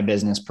in my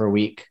business per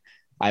week.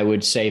 I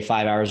would say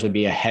 5 hours would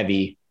be a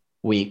heavy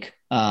week.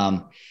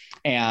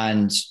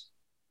 And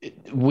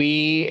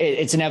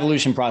it's an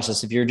evolution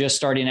process. If you're just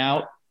starting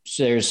out,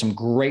 so there's some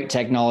great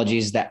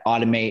technologies that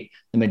automate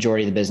the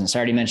majority of the business. I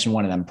already mentioned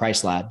one of them,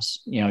 Price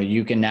Labs.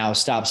 You can now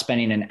stop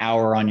spending an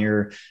hour on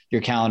your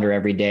calendar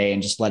every day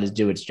and just let it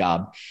do its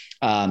job.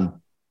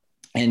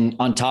 And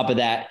on top of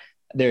that,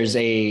 there's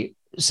a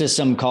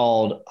system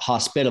called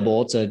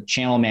Hospitable. It's a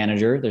channel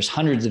manager. There's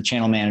hundreds of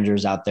channel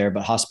managers out there,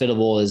 but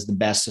Hospitable is the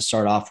best to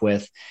start off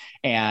with.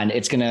 And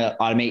it's going to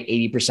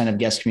automate 80% of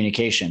guest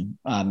communication.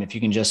 If you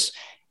can just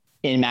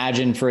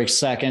imagine for a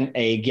second,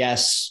 a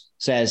guest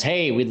says,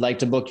 hey, we'd like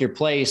to book your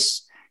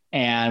place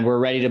and we're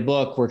ready to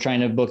book. We're trying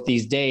to book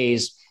these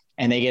days.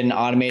 And they get an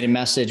automated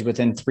message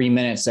within 3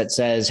 minutes that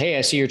says, hey,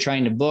 I see you're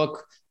trying to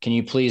book. Can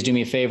you please do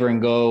me a favor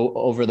and go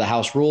over the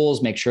house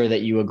rules? Make sure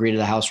that you agree to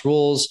the house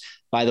rules.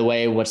 By the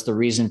way, what's the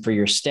reason for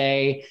your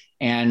stay?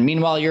 And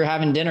meanwhile, you're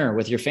having dinner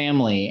with your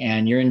family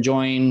and you're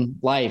enjoying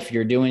life.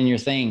 You're doing your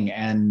thing.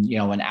 And,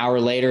 an hour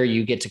later,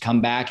 you get to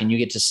come back and you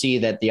get to see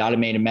that the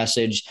automated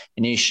message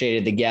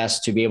initiated the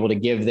guest to be able to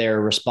give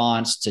their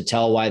response, to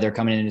tell why they're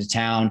coming into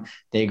town.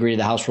 They agree to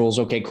the house rules.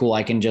 Okay, cool.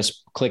 I can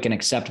just click an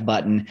accept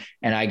button,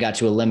 and I got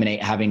to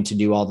eliminate having to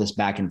do all this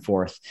back and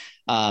forth.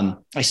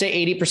 I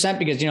say 80%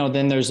 because,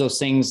 then there's those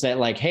things that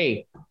like,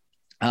 hey,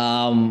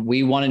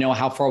 we want to know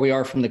how far we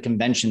are from the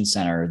convention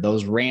center,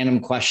 those random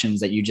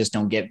questions that you just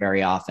don't get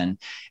very often.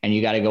 And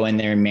you got to go in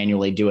there and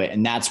manually do it.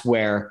 And that's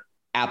where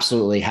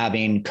absolutely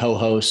having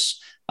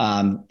co-hosts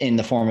in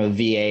the form of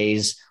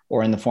VAs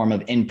or in the form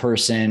of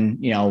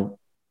in-person,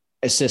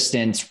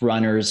 assistants,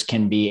 runners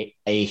can be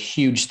a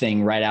huge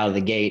thing right out of the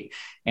gate.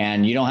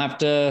 And you don't have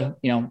to,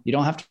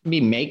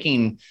 be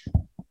making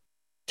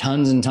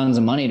tons and tons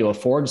of money to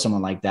afford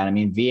someone like that. I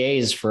mean,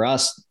 VAs for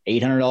us,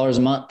 $800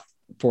 a month.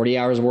 40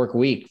 hours of work a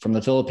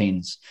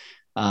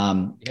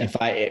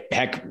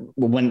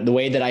when the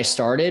way that I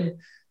started,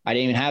 I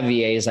didn't even have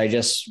VAs. I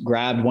just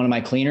grabbed one of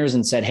my cleaners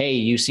and said, hey,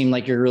 you seem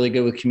like you're really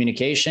good with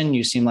communication.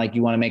 You seem like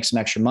you want to make some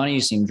extra money.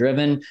 You seem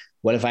driven.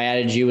 What if I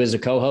added you as a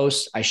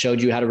co-host? I showed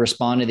you how to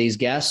respond to these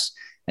guests,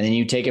 and then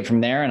you take it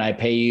from there, and I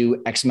pay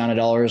you X amount of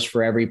dollars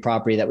for every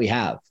property that we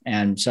have.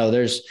 And so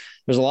there's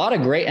a lot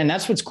of great, and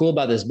that's what's cool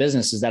about this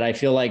business, is that I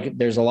feel like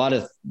there's a lot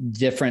of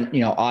different,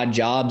 odd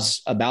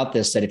jobs about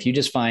this, that if you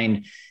just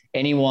find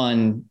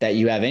anyone that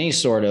you have any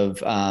sort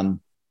of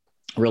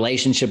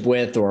relationship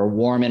with or a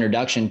warm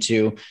introduction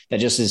to that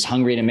just is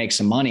hungry to make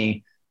some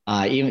money,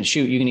 you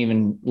can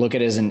even look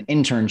at it as an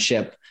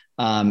internship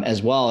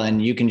as well.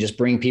 And you can just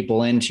bring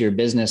people into your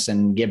business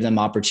and give them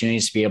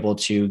opportunities to be able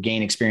to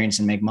gain experience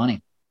and make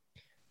money.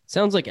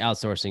 Sounds like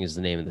outsourcing is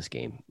the name of this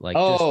game. Like,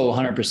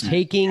 100%.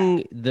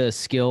 Taking the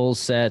skill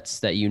sets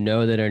that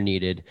that are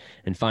needed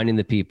and finding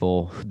the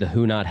people, the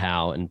who, not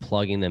how, and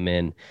plugging them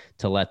in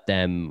to let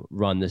them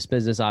run this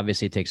business.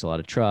 Obviously, it takes a lot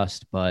of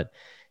trust, but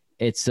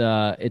it's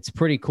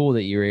pretty cool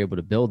that you're able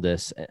to build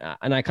this.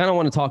 And I kind of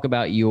want to talk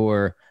about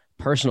your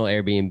personal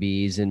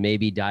Airbnbs and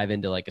maybe dive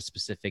into like a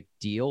specific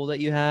deal that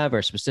you have or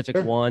a specific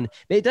one.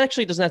 It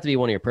actually doesn't have to be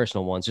one of your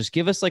personal ones. Just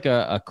give us like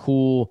a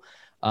cool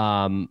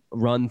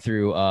run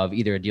through of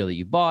either a deal that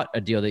you bought,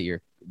 a deal that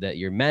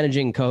you're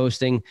managing,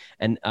 co-hosting,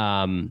 and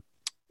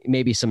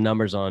maybe some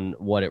numbers on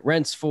what it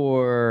rents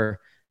for,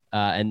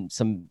 and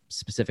some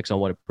specifics on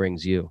what it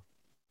brings you.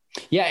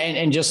 Yeah.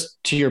 And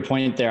just to your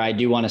point there, I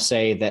do want to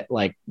say that,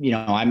 like,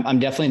 I'm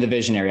definitely the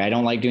visionary. I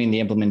don't like doing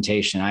the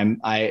implementation.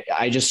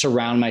 I just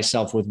surround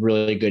myself with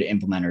really good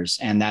implementers,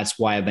 and that's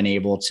why I've been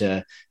able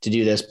to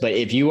do this. But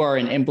if you are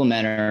an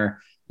implementer,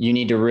 you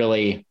need to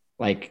really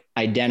like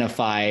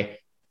identify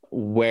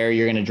where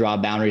you're going to draw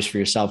boundaries for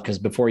yourself. Because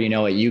before you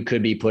know it, you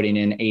could be putting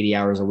in 80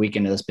 hours a week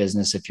into this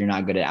business if you're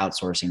not good at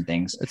outsourcing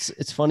things.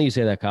 It's funny you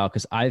say that, Kyle,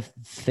 because I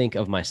think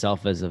of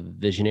myself as a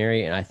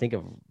visionary, and I think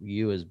of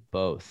you as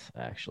both,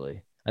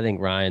 actually. I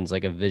think Ryan's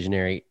like a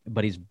visionary,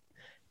 but he's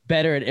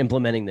better at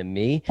implementing than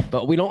me.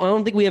 But I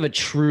don't think we have a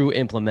true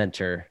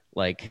implementer,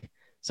 like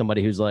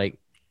somebody who's like,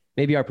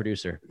 maybe our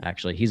producer,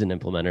 actually, he's an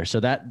implementer. So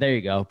there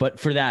you go.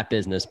 But for that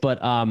business, but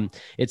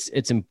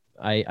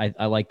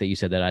I like that you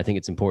said that. I think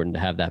it's important to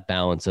have that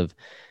balance of,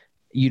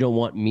 you don't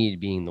want me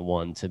being the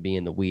one to be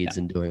in the weeds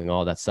and doing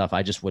all that stuff.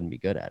 I just wouldn't be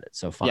good at it.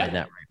 So find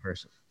that right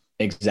person.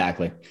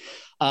 Exactly.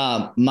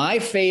 My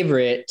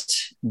favorite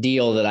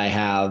deal that I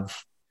have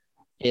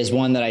is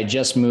one that I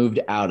just moved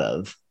out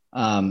of.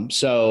 Why'd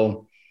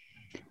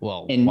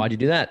you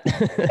do that?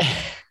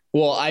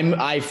 Well,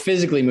 I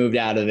physically moved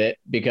out of it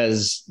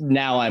because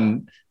now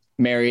I'm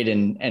married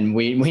and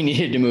we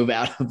needed to move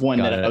out of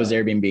one I was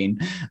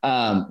Airbnb.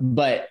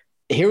 But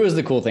here was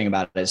the cool thing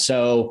about it.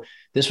 So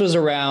this was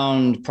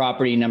around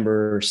property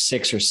number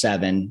 6 or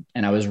 7.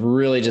 And I was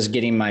really just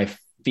getting my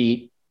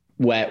feet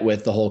wet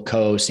with the whole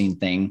co-hosting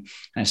thing.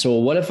 And I said,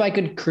 well, what if I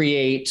could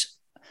create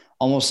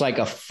almost like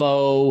a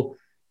faux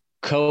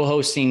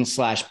co-hosting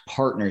 /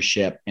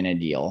 partnership in a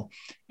deal?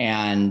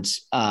 And,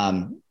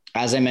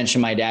 as I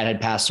mentioned, my dad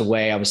had passed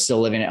away. I was still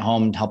living at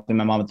home, helping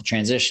my mom with the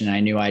transition. I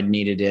knew I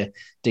needed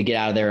to get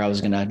out of there. I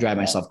was going to drive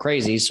myself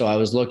crazy. So I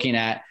was looking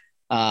at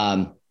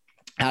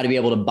how to be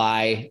able to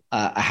buy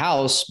a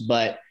house.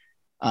 But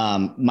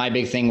my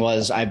big thing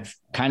was I've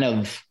kind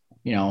of,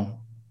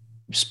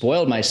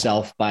 spoiled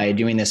myself by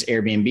doing this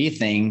Airbnb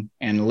thing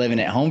and living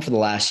at home for the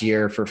last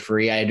year for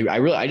free.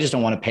 I just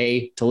don't want to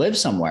pay to live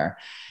somewhere.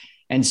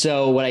 And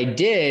so what I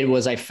did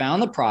was I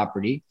found the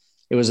property.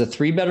 It was a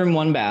 3-bedroom,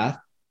 1 bath.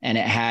 And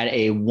it had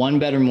a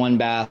 1-bedroom, 1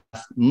 bath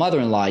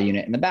mother-in-law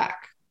unit in the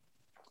back.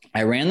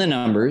 I ran the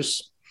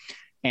numbers,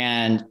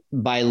 and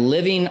by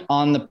living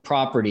on the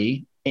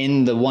property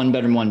in the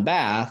 1-bedroom, 1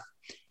 bath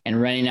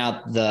and renting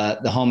out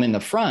the home in the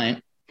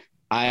front,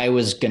 I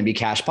was going to be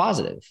cash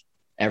positive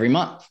every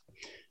month.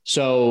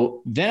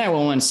 So then I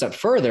went one step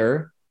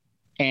further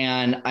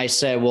and I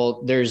said,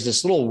 well, there's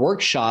this little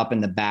workshop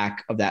in the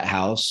back of that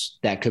house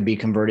that could be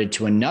converted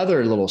to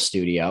another little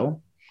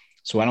studio.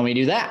 So why don't we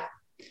do that?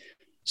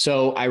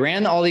 So I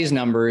ran all these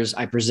numbers.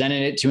 I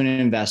presented it to an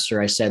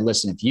investor. I said,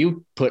 listen, if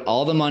you put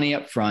all the money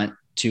up front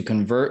to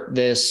convert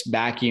this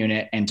back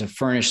unit and to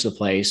furnish the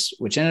place,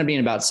 which ended up being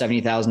about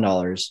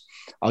 $70,000,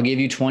 I'll give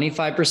you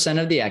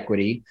 25% of the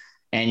equity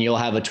and you'll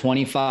have a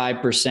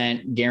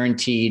 25%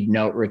 guaranteed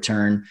note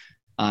return.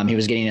 He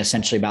was getting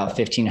essentially about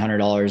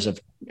 $1,500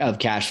 of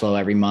cash flow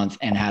every month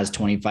and has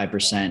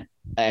 25%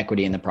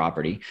 equity in the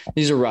property.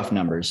 These are rough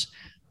numbers.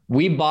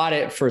 We bought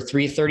it for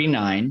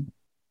 $339,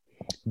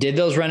 did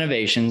those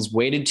renovations,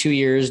 waited 2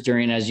 years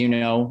during, as you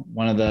know,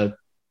 one of the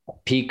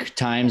peak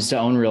times to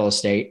own real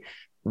estate,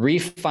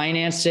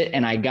 refinanced it.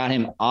 And I got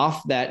him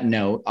off that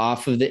note,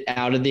 out of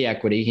the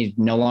equity. He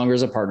no longer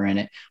is a partner in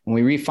it. When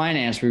we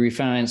refinanced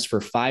for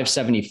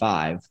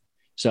 $575.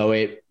 So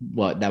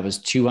that was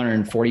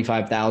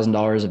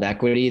 $245,000 of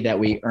equity that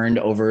we earned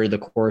over the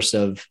course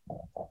of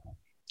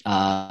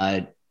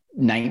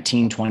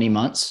 19, 20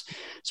 months.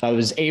 So I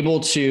was able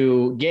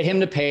to get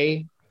him to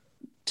pay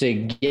to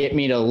get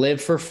me to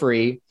live for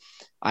free.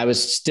 I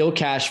was still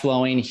cash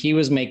flowing. He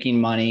was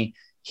making money.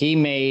 He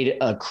made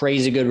a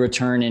crazy good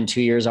return in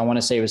 2 years. I want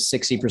to say it was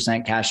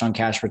 60% cash on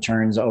cash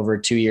returns over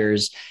 2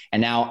 years.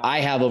 And now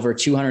I have over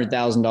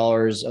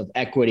 $200,000 of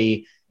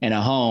equity in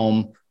a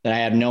home that I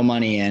have no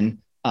money in.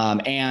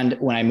 And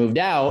when I moved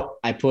out,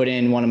 I put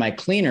in one of my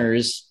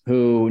cleaners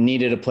who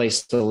needed a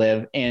place to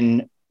live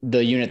in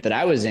the unit that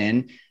I was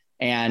in.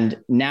 And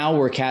now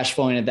we're cash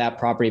flowing at that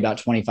property about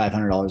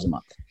 $2,500 a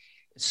month.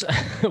 So,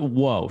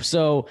 whoa.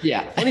 So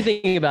yeah. Funny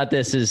thing about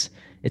this is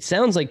it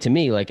sounds like to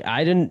me, like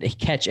I didn't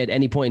catch at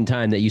any point in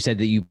time that you said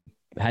that you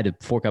had to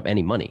fork up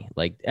any money.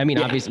 Like, I mean,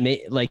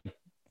 obviously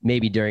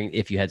maybe during,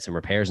 if you had some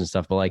repairs and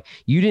stuff, but like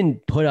you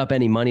didn't put up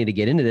any money to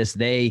get into this.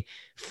 They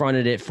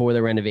fronted it for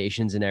the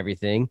renovations and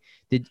everything.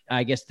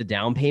 I guess the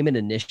down payment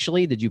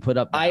initially, did you put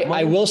up?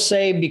 I will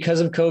say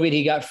because of COVID,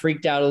 he got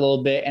freaked out a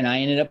little bit and I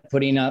ended up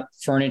putting up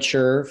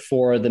furniture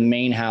for the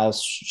main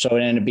house. So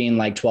it ended up being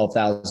like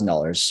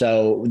 $12,000.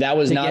 So that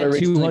was not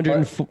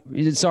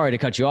originally. Sorry to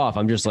cut you off.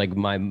 I'm just like,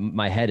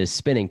 my head is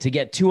spinning to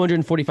get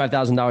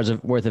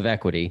 $245,000 worth of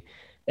equity.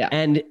 Yeah.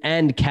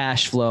 And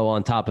cash flow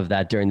on top of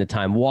that during the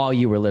time while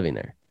you were living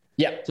there.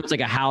 Yeah. So it's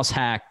like a house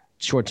hack,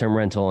 short-term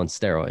rental on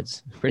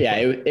steroids.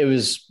 It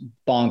was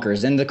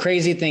bonkers. And the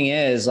crazy thing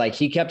is like,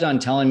 he kept on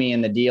telling me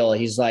in the deal,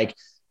 he's like,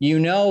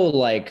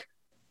 like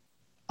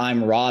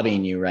I'm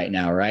robbing you right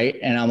now. Right.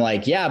 And I'm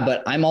like, yeah,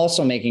 but I'm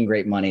also making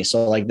great money.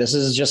 So like, this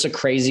is just a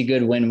crazy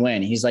good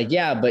win-win. He's like,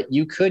 yeah, but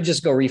you could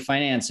just go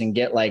refinance and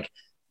get like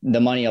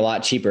the money a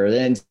lot cheaper.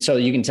 And so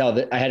you can tell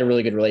that I had a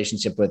really good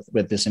relationship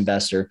with this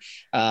investor.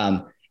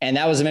 And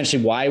that was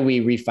eventually why we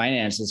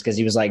refinanced this, because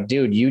he was like,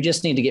 dude, you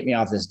just need to get me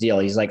off this deal.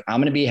 He's like,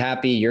 I'm going to be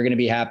happy. You're going to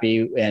be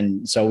happy.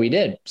 And so we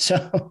did.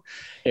 So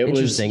it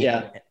was,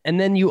 yeah. And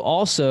then you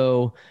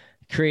also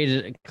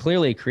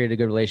clearly created a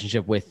good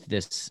relationship with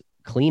this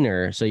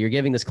cleaner. So you're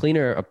giving this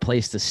cleaner a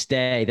place to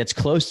stay that's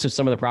close to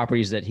some of the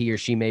properties that he or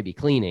she may be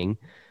cleaning.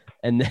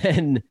 And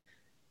then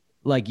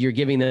like you're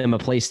giving them a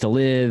place to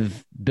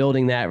live,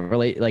 building that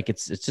like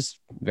it's just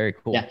very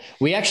cool. Yeah.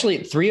 We actually,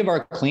 3 of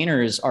our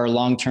cleaners are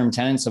long-term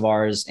tenants of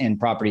ours in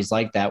properties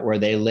like that, where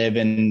they live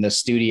in the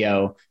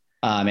studio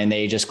and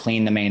they just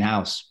clean the main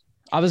house.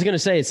 I was going to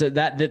say, so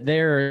that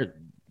they're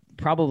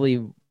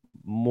probably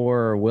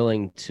more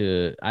willing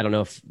to, I don't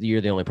know if you're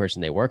the only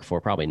person they work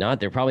for, probably not.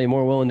 They're probably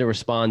more willing to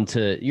respond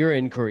to your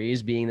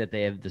inquiries, being that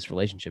they have this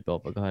relationship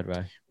built. But go ahead,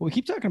 Ryan. Well, we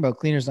keep talking about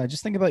cleaners, and I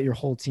just think about your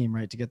whole team,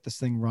 right? To get this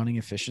thing running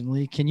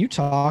efficiently. Can you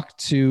talk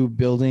to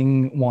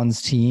building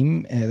one's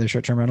team, their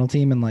short-term rental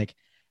team, and like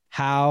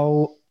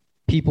how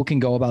people can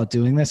go about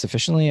doing this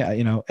efficiently,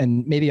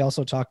 and maybe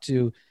also talk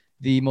to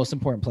the most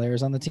important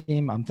players on the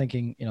team? I'm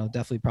thinking,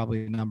 definitely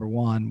probably number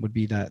one would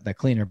be that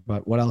cleaner,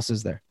 but what else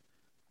is there?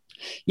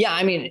 Yeah.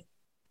 I mean,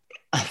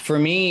 for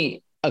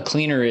me, a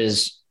cleaner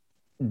is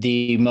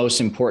the most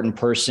important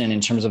person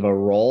in terms of a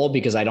role,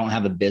 because I don't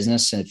have a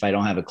business if I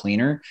don't have a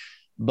cleaner.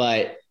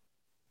 But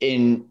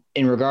in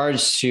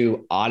regards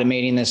to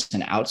automating this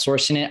and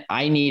outsourcing it,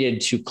 I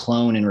needed to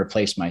clone and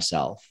replace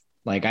myself.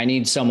 Like I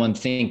need someone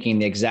thinking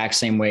the exact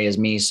same way as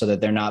me so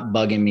that they're not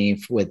bugging me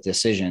with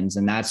decisions.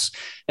 And that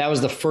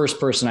was the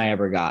first person I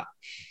ever got.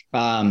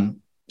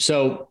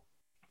 So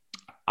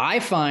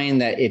I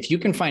find that if you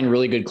can find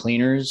really good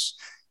cleaners,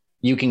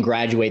 you can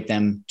graduate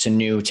them to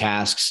new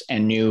tasks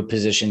and new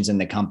positions in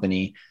the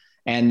company.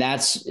 And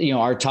that's,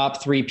 our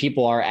top 3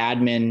 people, our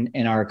admin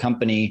in our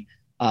company,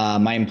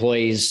 my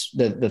employees,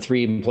 the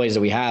 3 employees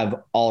that we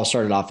have all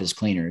started off as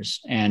cleaners.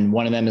 And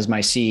one of them is my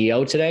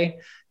CEO today.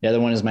 The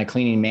other one is my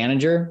cleaning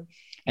manager.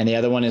 And the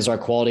other one is our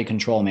quality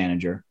control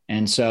manager.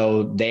 And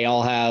so they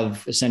all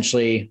have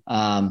essentially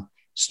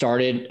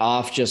started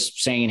off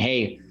just saying,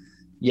 hey,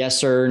 yes,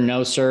 sir,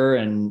 no, sir.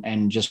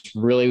 And just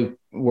really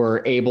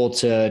were able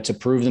to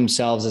prove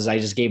themselves as I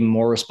just gave them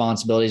more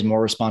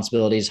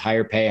responsibilities,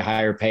 higher pay,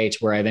 to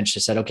where I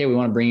eventually said, okay, we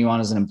want to bring you on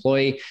as an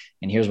employee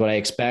and here's what I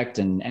expect.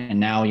 And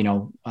now,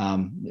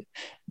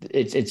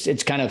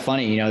 it's kind of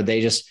funny,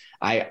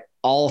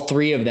 all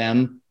 3 of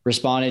them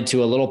responded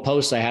to a little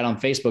post I had on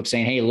Facebook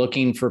saying, hey,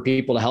 looking for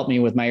people to help me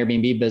with my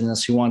Airbnb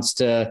business who wants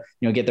to,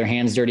 get their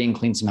hands dirty and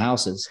clean some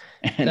houses.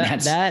 And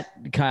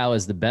that Kyle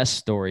is the best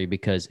story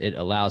because it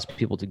allows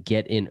people to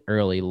get in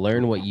early,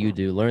 learn what you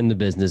do, learn the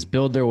business,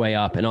 build their way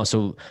up, and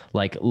also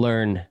like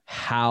learn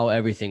how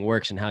everything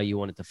works and how you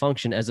want it to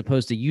function, as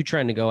opposed to you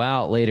trying to go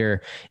out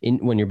later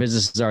when your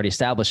business is already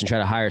established and try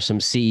to hire some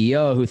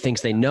CEO who thinks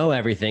they know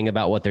everything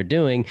about what they're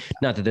doing.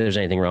 Not that there's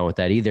anything wrong with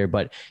that either,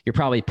 but you're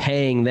probably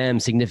paying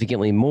them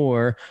significantly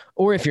more.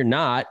 Or if you're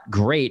not,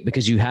 great,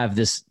 because you have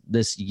this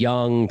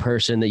young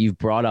person that you've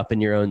brought up in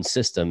your own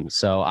system.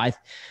 So I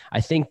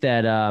think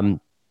that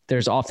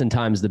there's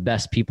oftentimes the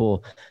best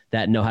people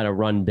that know how to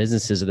run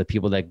businesses are the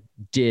people that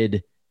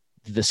did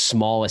the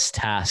smallest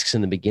tasks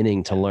in the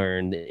beginning to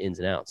learn the ins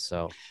and outs.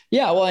 So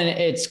yeah, well, and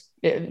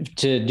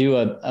to do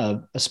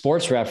a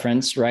sports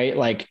reference, right?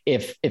 Like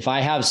if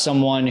I have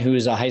someone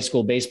who's a high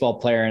school baseball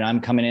player and I'm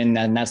coming in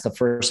and that's the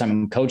first time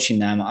I'm coaching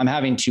them, I'm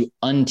having to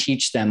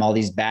unteach them all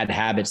these bad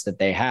habits that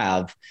they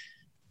have.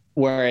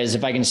 Whereas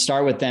if I can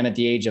start with them at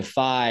the age of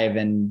 5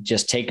 and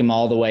just take them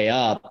all the way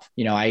up,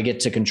 I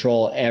get to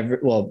control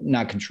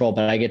not control,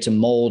 but I get to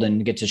mold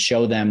and get to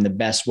show them the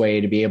best way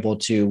to be able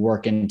to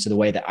work into the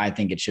way that I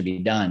think it should be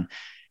done.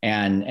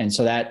 And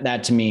so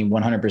that to me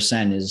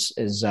 100%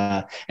 is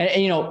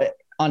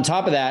on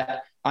top of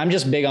that, I'm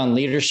just big on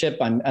leadership.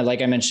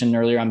 Like I mentioned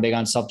earlier, I'm big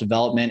on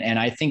self-development. And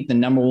I think the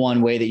number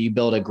one way that you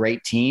build a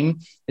great team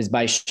is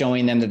by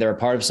showing them that they're a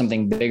part of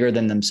something bigger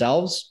than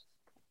themselves.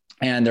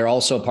 And they're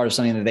also a part of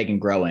something that they can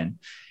grow in.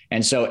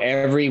 And so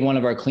every one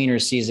of our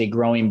cleaners sees a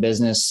growing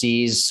business,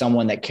 sees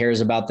someone that cares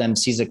about them,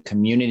 sees a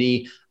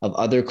community of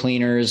other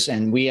cleaners.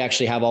 And we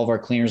actually have all of our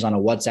cleaners on a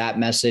WhatsApp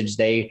message.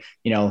 They,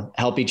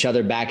 help each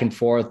other back and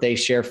forth. They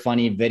share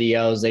funny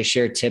videos. They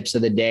share tips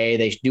of the day.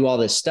 They do all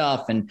this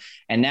stuff. And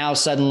now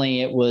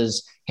suddenly it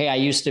was, hey, I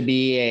used to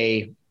be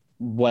a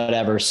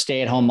whatever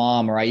stay-at-home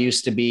mom, or I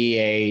used to be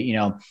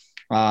a,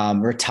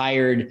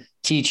 retired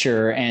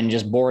teacher and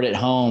just bored at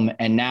home.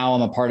 And now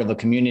I'm a part of a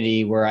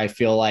community where I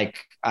feel like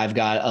I've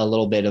got a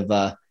little bit of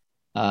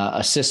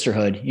a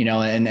sisterhood,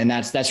 and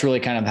that's really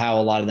kind of how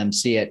a lot of them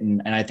see it.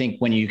 And I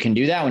think when you can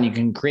do that, when you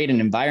can create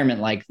an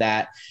environment like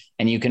that,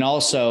 and you can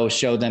also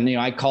show them,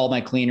 I call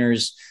my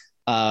cleaners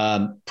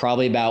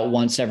probably about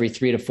once every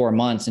 3 to 4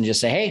 months and just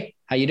say, hey,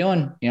 how you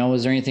doing?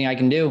 Is there anything I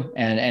can do?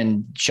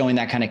 And showing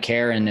that kind of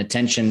care and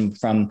attention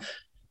from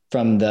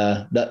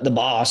the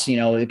boss,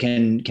 it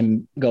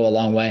can go a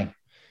long way.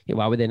 Yeah,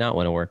 why would they not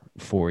want to work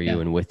for you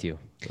and with you?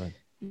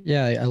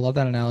 Yeah, I love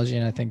that analogy.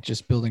 And I think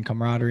just building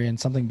camaraderie and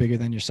something bigger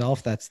than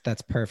yourself, that's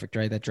perfect,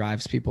 right? That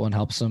drives people and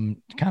helps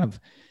them kind of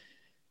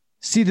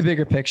see the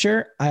bigger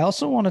picture. I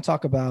also want to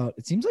talk about,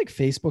 it seems like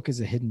Facebook is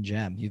a hidden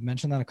gem. You've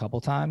mentioned that a couple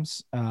of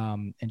times,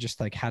 and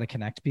just like how to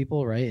connect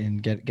people, right?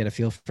 And get a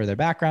feel for their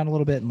background a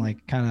little bit and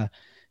like kind of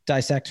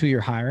dissect who you're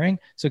hiring.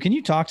 So can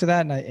you talk to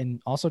that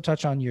and also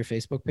touch on your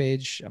Facebook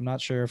page? I'm not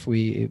sure if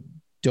we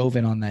dove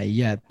in on that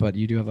yet, but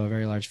you do have a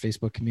very large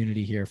Facebook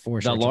community here for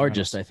the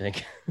largest, I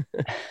think.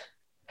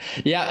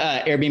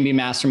 Yeah. Airbnb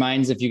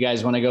Masterminds. If you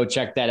guys want to go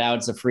check that out,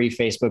 it's a free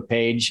Facebook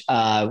page,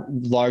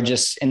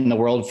 largest in the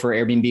world for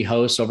Airbnb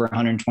hosts, over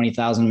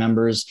 120,000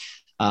 members.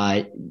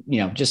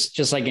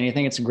 Just like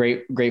anything, it's a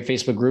great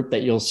Facebook group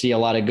that you'll see a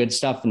lot of good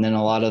stuff and then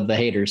a lot of the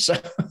haters.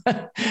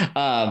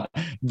 But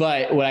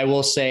what I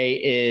will say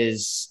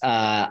is,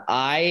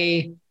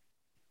 I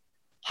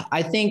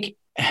think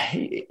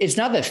it's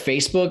not that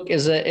Facebook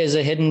is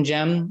a hidden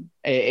gem.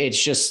 It's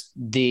just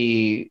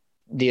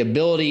the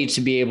ability to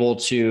be able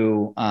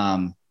to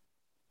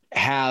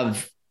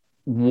have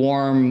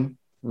warm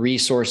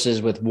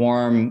resources with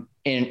warm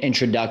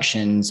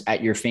introductions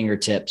at your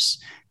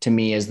fingertips, to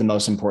me, is the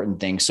most important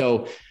thing.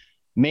 So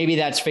maybe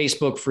that's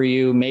Facebook for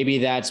you. Maybe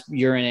that's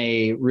you're in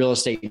a real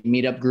estate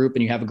meetup group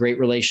and you have a great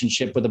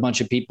relationship with a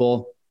bunch of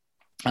people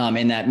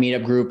in that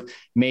meetup group.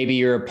 Maybe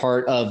you're a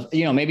part of,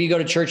 maybe you go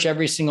to church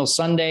every single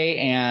Sunday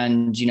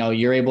and,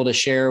 you're able to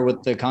share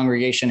with the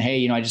congregation,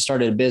 hey, I just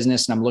started a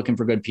business and I'm looking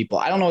for good people.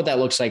 I don't know what that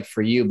looks like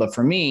for you, but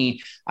for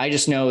me, I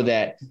just know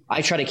that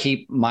I try to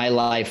keep my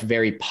life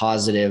very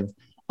positive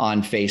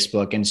on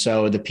Facebook. And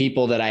so the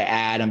people that I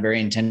add, I'm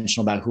very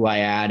intentional about who I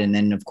add. And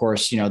then of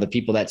course, the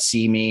people that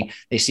see me,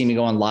 they see me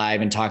going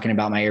live and talking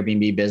about my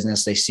Airbnb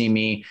business. They see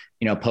me,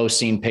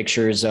 posting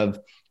pictures of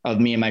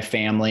me and my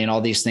family and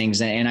all these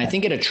things. And I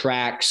think it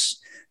attracts,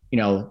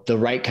 the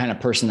right kind of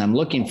person I'm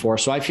looking for.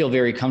 So I feel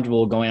very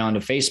comfortable going on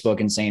to Facebook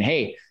and saying,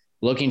 hey,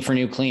 looking for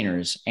new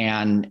cleaners.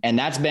 And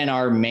that's been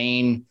our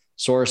main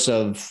source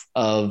of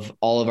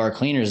all of our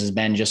cleaners, has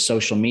been just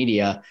social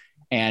media.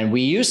 And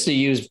we used to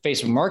use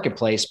Facebook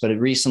Marketplace, but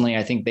recently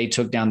I think they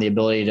took down the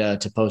ability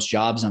to post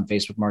jobs on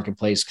Facebook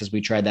Marketplace, because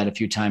we tried that a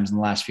few times in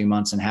the last few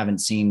months and haven't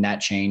seen that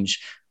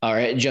change,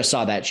 or just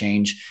saw that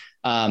change.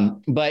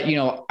 But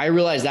I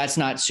realize that's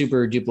not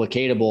super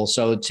duplicatable.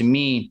 So to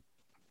me,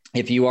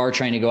 if you are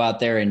trying to go out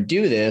there and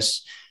do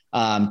this,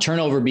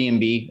 Turnover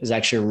B&B is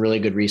actually a really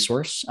good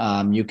resource.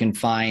 You can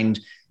find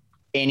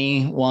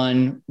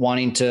anyone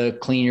wanting to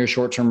clean your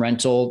short-term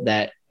rental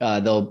that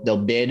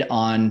they'll bid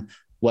on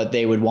what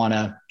they would want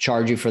to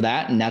charge you for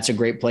that. And that's a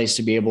great place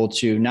to be able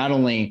to not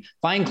only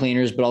find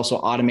cleaners, but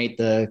also automate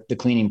the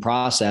cleaning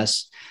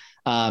process.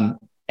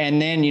 And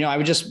then, I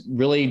would just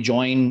really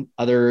join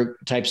other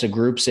types of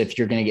groups. If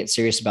you're going to get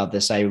serious about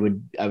this, I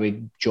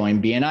would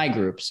join BNI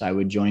groups. I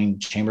would join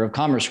Chamber of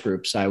Commerce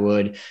groups. I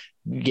would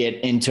get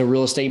into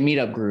real estate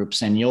meetup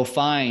groups. And you'll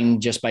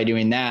find just by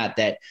doing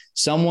that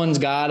someone's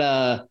got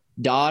a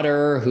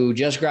daughter who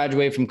just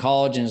graduated from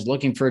college and is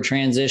looking for a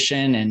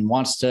transition and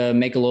wants to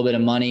make a little bit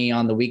of money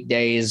on the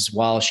weekdays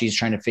while she's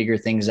trying to figure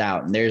things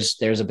out. And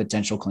there's a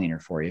potential cleaner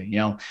for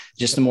you,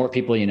 just the more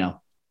people,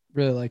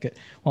 Really like it.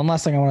 One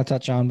last thing I want to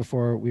touch on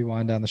before we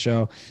wind down the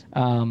show.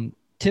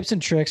 Tips and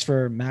tricks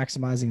for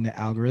maximizing the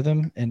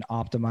algorithm and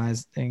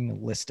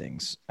optimizing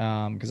listings.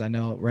 Because I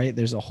know, right,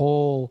 there's a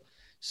whole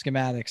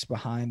schematics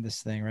behind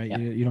this thing, right? Yeah.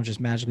 You don't just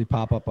magically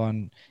pop up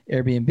on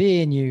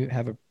Airbnb and you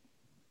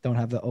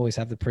always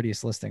have the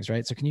prettiest listings,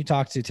 right? So can you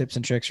talk to tips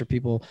and tricks for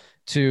people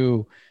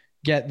to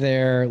get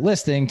their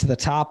listing to the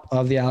top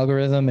of the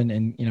algorithm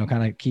and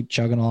kind of keep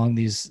chugging along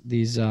these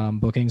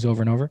bookings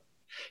over and over?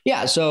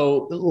 Yeah.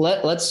 So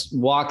let's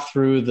walk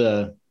through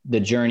the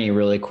journey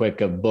really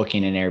quick of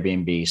booking an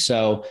Airbnb.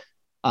 So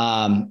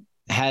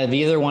have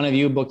either one of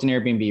you booked an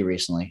Airbnb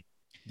recently?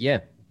 Yeah.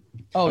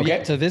 Oh, okay.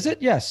 Yeah. To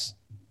visit? Yes.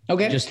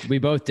 Okay. We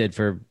both did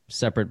for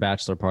separate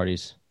bachelor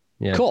parties.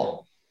 Yeah.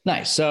 Cool.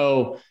 Nice.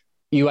 So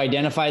you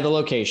identify the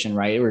location,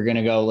 right? We're going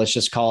to go, let's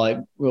just call it,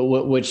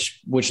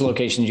 which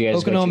location do you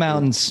guys Pocono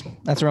Mountains.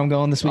 That's where I'm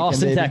going this weekend.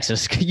 Austin, baby.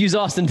 Texas. Use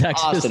Austin,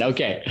 Texas. Austin.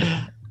 Okay.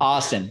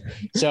 Austin.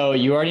 So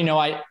you already know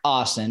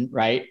Austin,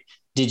 right?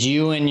 Did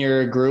you and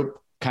your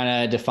group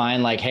kind of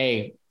define like,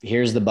 hey,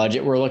 here's the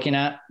budget we're looking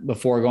at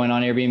before going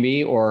on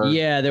Airbnb? Or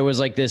yeah, there was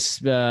like this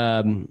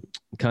kind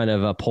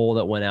of a poll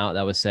that went out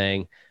that was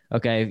saying,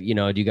 okay, do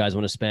you guys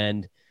want to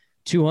spend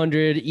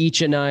 200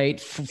 each a night,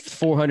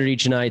 400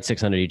 each a night,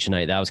 600 each a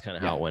night? That was kind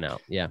of how it went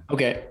out. Yeah.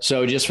 Okay.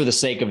 So just for the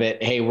sake of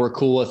it, hey, we're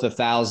cool with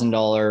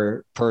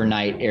 $1,000 per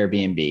night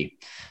Airbnb.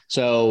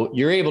 So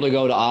you're able to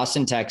go to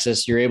Austin,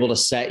 Texas. You're able to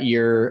set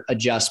your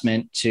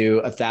adjustment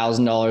to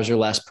 $1,000 or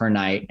less per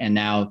night. And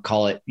now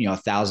call it,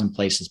 1,000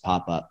 places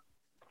pop up.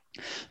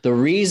 The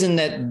reason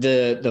that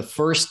the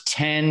first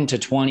 10 to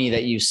 20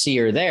 that you see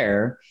are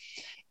there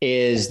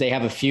is they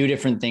have a few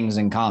different things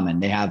in common.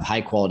 They have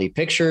high quality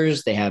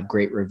pictures. They have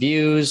great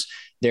reviews.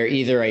 They're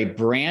either a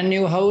brand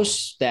new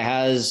host that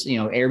has,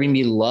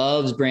 Airbnb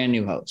loves brand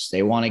new hosts.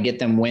 They want to get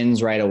them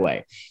wins right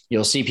away.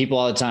 You'll see people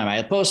all the time.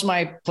 I post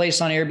my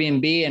place on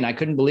Airbnb and I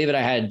couldn't believe it.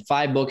 I had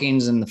 5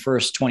 bookings in the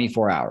first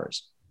 24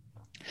 hours.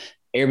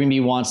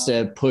 Airbnb wants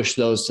to push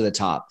those to the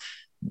top.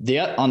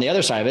 On the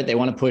other side of it, they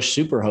want to push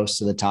super hosts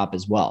to the top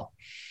as well.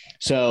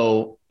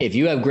 So if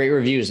you have great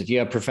reviews, if you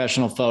have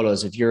professional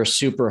photos, if you're a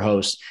super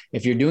host,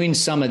 if you're doing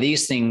some of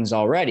these things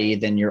already,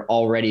 then you're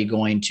already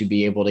going to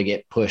be able to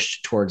get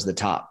pushed towards the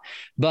top.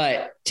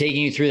 But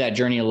taking you through that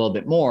journey a little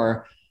bit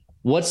more,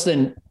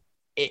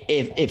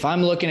 if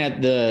I'm looking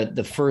at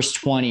the first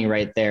 20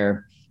 right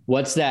there,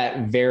 what's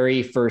that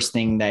very first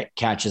thing that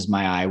catches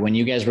my eye? When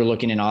you guys were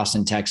looking in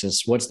Austin,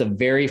 Texas, what's the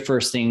very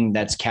first thing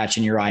that's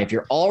catching your eye? If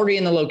you're already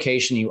in the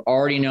location, you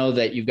already know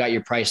that you've got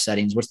your price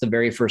settings. What's the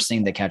very first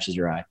thing that catches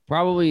your eye?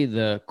 Probably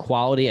the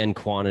quality and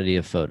quantity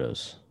of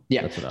photos.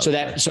 Yeah. So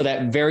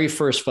that very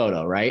first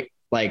photo, right?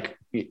 Like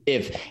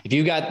if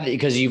you got,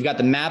 because you've got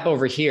the map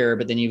over here,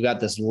 but then you've got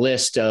this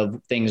list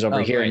of things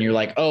over here, right. And you're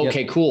like, oh,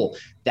 okay, cool.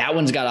 That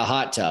one's got a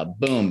hot tub.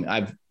 Boom.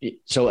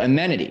 So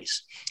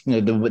amenities,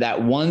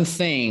 that one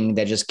thing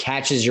that just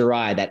catches your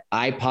eye, that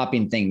eye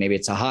popping thing. Maybe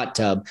it's a hot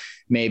tub.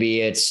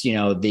 Maybe it's,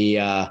 we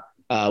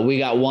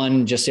got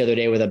one just the other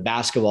day with a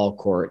basketball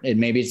court, and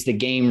maybe it's the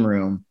game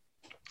room,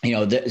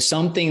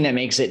 something that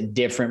makes it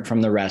different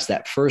from the rest.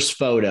 That first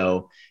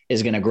photo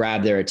is going to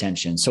grab their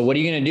attention. So what are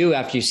you going to do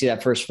after you see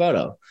that first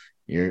photo?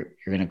 You're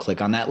going to click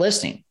on that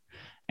listing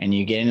and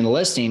you get into the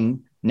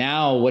listing.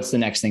 Now, what's the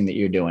next thing that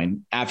you're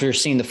doing? After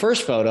seeing the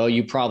first photo,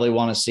 you probably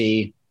want to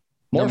see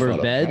more number photos,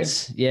 of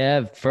beds. Right?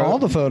 Yeah. For all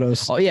the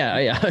photos. Oh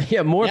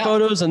yeah. More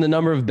photos and the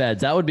number of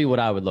beds. That would be what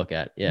I would look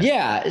at. Yeah.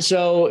 Yeah.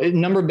 So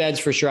number of beds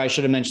for sure. I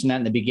should have mentioned that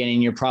in the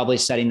beginning. You're probably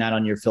setting that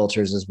on your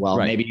filters as well.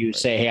 Right. Maybe you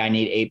say, hey, I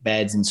need 8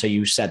 beds. And so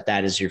you set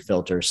that as your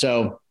filter.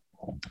 So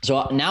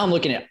now I'm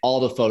looking at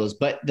all the photos,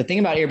 but the thing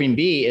about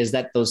Airbnb is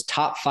that those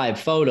top 5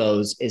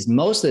 photos is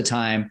most of the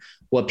time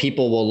what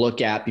people will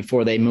look at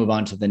before they move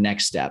on to the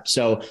next step.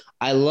 So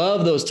I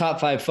love those top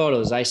 5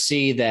 photos. I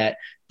see that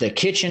the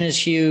kitchen is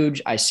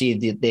huge. I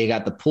see they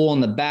got the pool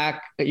in the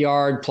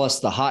backyard plus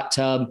the hot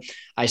tub.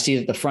 I see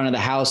that the front of the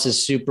house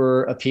is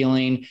super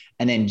appealing,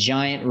 and then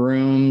giant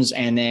rooms.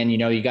 And then,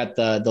 you got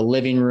the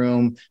living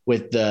room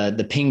with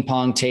the ping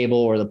pong table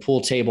or the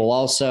pool table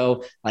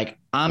also. Like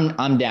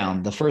I'm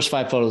down. The first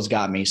 5 photos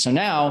got me. So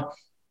now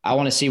I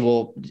want to see,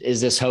 well, is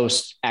this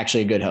host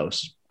actually a good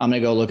host? I'm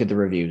going to go look at the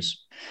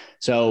reviews.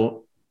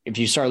 So if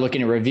you start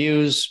looking at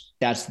reviews,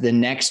 that's the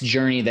next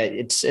journey that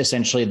it's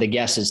essentially the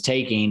guest is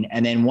taking.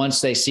 And then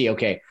once they see,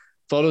 okay,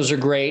 photos are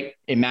great,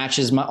 it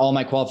matches all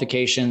my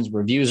qualifications,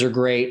 reviews are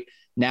great,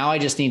 Now I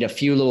just need a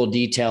few little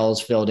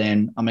details filled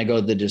in. I'm going to go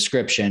to the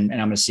description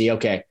and I'm going to see,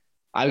 okay,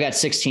 I've got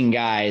 16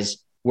 guys.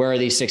 Where are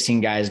these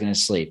 16 guys going to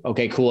sleep?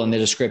 Okay, cool. In the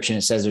description,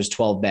 it says there's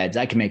 12 beds.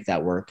 I can make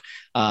that work.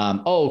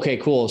 Okay,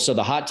 cool. So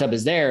the hot tub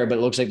is there, but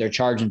it looks like they're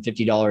charging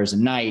 $50 a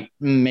night.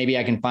 Maybe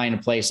I can find a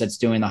place that's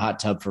doing the hot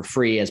tub for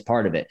free as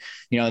part of it.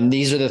 And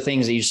these are the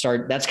things that you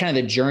start. That's kind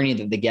of the journey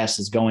that the guest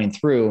is going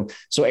through.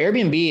 So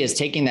Airbnb is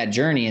taking that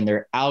journey and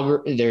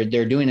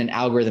they're doing an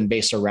algorithm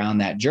based around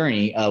that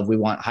journey of, we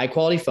want high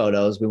quality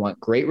photos, we want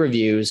great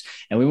reviews,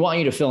 and we want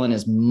you to fill in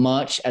as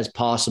much as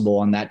possible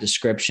on that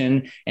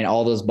description and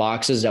all those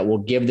boxes that will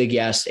give the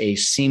guest a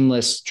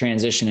seamless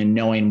transition in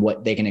knowing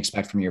what they can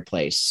expect from your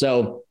place.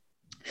 So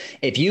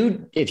if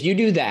you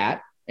do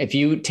that, if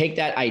you take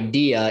that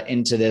idea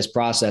into this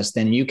process,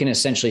 then you can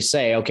essentially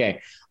say,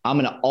 okay, I'm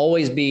going to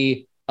always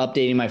be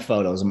updating my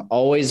photos. I'm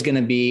always going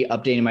to be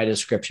updating my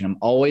description. I'm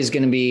always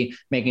going to be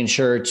making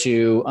sure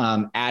to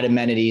add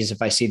amenities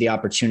if I see the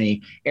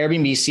opportunity.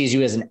 Airbnb sees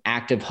you as an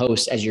active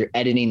host as you're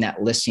editing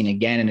that listing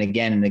again and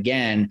again and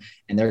again,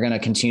 and they're going to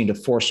continue to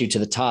force you to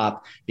the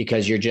top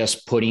because you're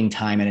just putting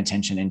time and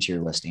attention into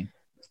your listing.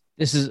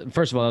 This is,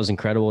 first of all, that was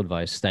incredible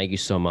advice. Thank you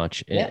so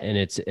much. Yeah. And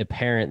it's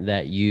apparent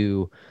that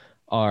you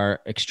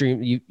are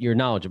you're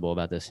knowledgeable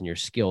about this and you're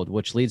skilled,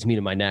 which leads me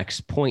to my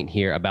next point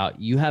here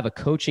about, you have a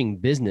coaching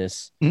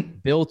business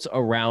built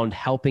around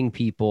helping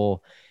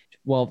people.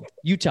 Well,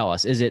 you tell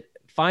us, is it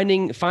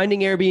finding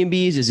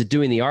Airbnbs? Is it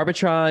doing the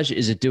arbitrage?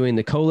 Is it doing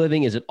the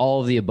co-living? Is it all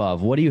of the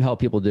above? What do you help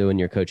people do in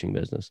your coaching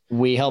business?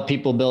 We help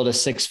people build a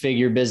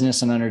 6-figure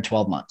business in under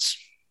 12 months.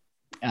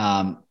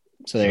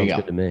 So there you go.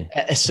 Good to me.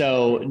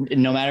 So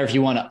no matter if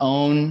you want to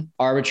own,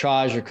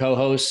 arbitrage, or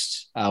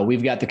co-host,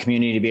 we've got the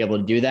community to be able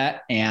to do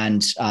that.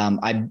 And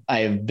I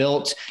have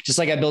built, just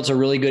like I built a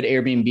really good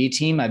Airbnb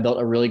team, I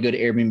built a really good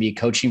Airbnb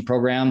coaching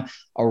program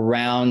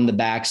around the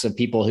backs of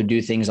people who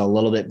do things a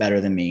little bit better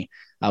than me.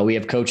 We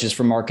have coaches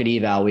for market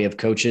eval. We have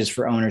coaches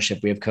for ownership.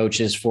 We have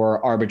coaches for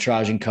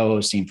arbitrage and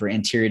co-hosting, for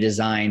interior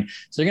design.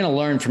 So you're going to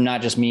learn from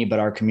not just me, but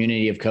our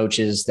community of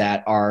coaches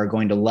that are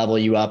going to level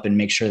you up and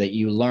make sure that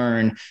you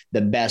learn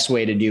the best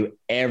way to do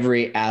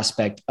every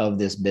aspect of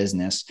this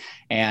business.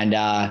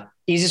 And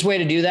easiest way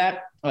to do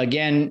that,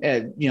 again,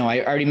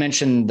 I already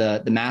mentioned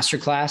the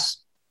masterclass.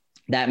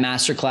 That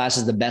masterclass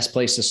is the best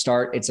place to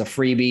start. It's a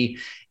freebie.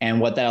 And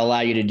what that'll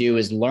allow you to do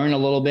is learn a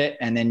little bit,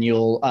 and then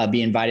you'll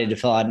be invited to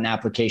fill out an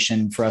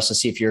application for us to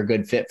see if you're a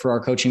good fit for our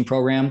coaching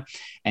program.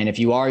 And if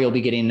you are, you'll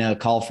be getting a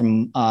call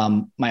from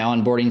my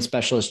onboarding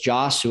specialist,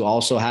 Josh, who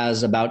also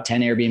has about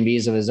 10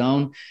 Airbnbs of his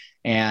own.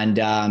 And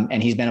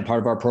he's been a part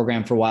of our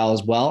program for a while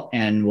as well.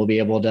 And we'll be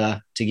able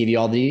to give you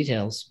all the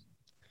details.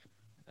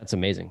 That's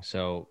amazing.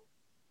 So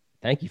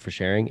thank you for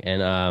sharing.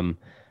 And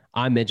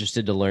I'm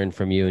interested to learn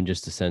from you in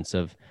just a sense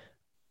of,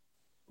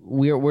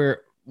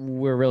 we're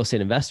real estate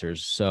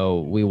investors.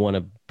 So we want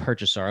to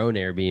purchase our own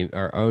Airbnb,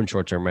 our own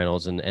short-term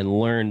rentals, and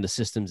learn the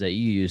systems that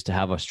you use to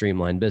have a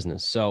streamlined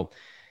business. So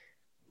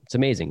it's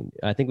amazing.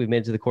 I think we've made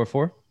it to the core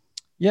 4.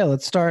 Yeah,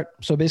 let's start.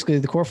 So basically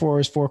the core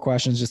 4 is 4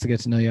 questions just to get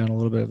to know you on a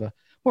little bit of a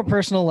more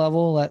personal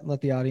level. Let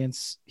the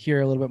audience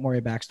hear a little bit more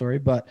of your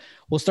backstory, but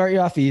we'll start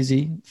you off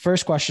easy.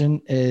 First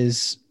question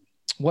is,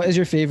 what is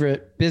your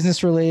favorite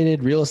business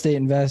related, real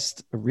estate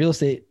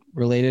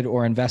related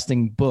or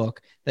investing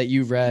book that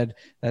you've read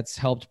that's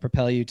helped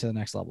propel you to the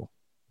next level?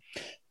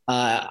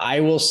 I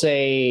will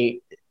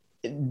say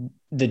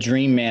The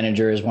Dream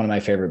Manager is one of my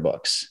favorite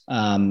books.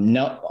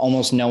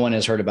 Almost no one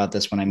has heard about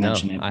this when I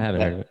mentioned it. I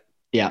haven't heard of it.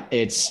 Yeah,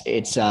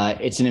 it's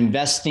an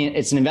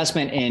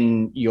investment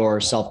in your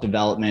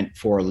self-development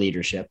for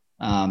leadership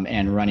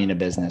and running a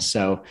business.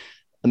 So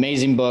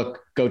amazing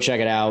book. Go check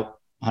it out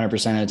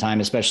 100% of the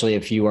time, especially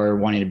if you are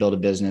wanting to build a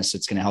business.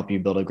 It's going to help you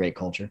build a great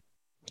culture.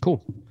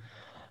 Cool.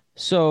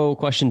 So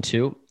question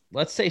 2,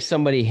 let's say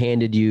somebody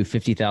handed you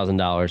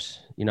 $50,000.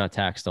 You're not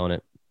taxed on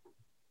it.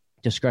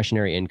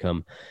 Discretionary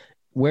income.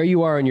 Where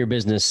you are in your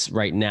business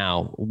right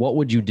now, what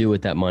would you do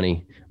with that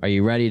money? Are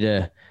you ready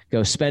to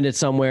go spend it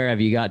somewhere?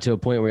 Have you got to a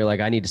point where you're like,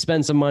 I need to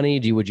spend some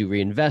money? Would you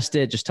reinvest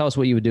it? Just tell us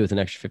what you would do with an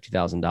extra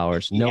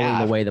 $50,000,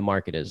 knowing the way the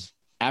market is.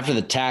 After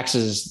the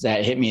taxes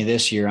that hit me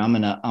this year, I'm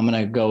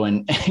gonna go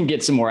and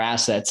get some more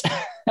assets.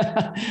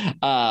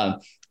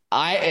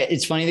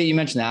 It's funny that you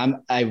mentioned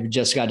that. I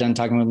just got done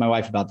talking with my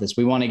wife about this.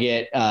 We want to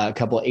get a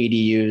couple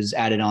ADUs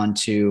added on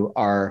to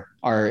our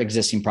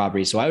existing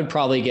property. So I would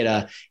probably get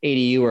a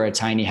ADU or a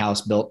tiny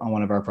house built on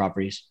one of our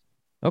properties.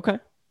 Okay.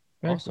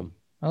 Very awesome. Cool.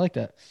 I like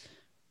that.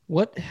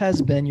 What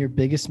has been your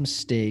biggest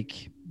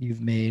mistake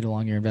you've made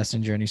along your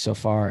investing journey so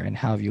far, and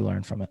how have you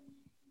learned from it?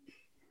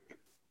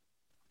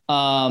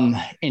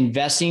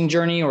 Investing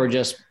journey or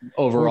just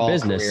overall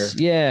business? Career?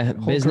 Yeah.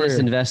 Business, career.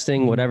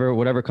 Investing,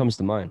 whatever comes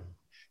to mind.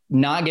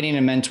 Not getting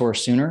a mentor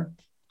sooner.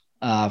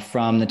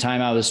 From the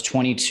time I was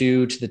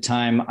 22 to the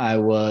time I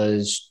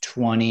was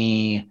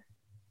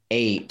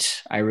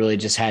 28, I really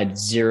just had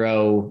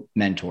 0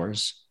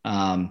 mentors.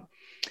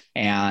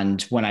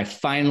 And when I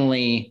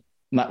finally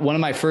one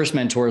of my first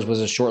mentors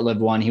was a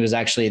short-lived one. He was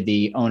actually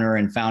the owner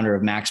and founder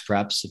of Max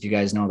Preps. If you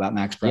guys know about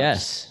Max Preps.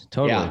 Yes,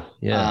 totally.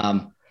 Yeah.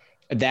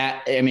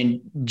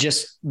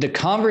 Just the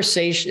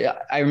conversation.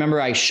 I remember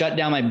I shut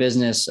down my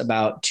business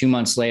about 2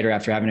 months later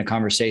after having a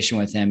conversation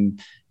with him.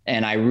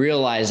 And I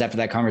realized after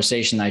that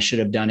conversation, I should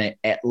have done it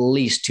at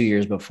least 2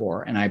 years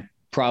before. And I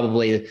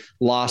probably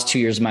lost 2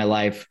 years of my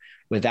life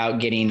without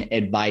getting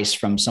advice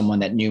from someone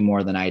that knew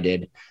more than I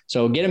did.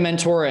 So get a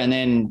mentor and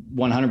then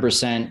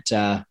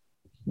 100%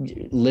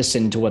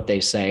 listen to what they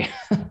say.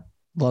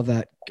 Love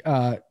that.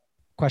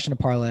 Question to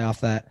parlay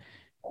off that.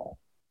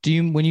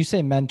 When you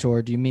say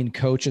mentor, do you mean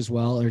coach as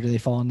well, or do they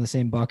fall in the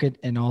same bucket?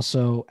 And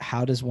also,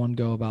 how does one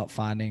go about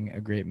finding a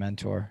great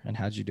mentor, and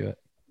how'd you do it?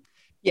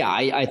 Yeah,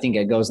 I think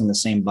it goes in the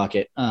same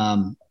bucket.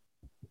 I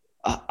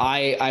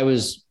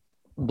was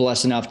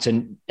blessed enough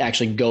to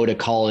actually go to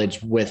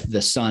college with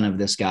the son of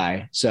this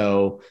guy.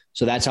 So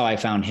that's how I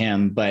found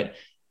him. But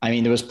I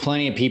mean, there was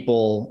plenty of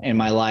people in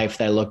my life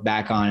that I look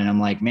back on and I'm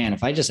like, man,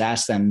 if I just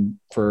asked them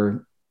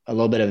for a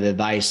little bit of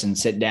advice and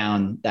sit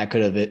down, that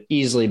could have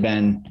easily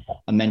been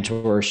a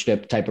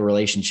mentorship type of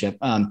relationship.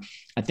 I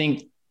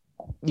think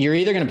you're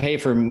either going to pay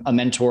for a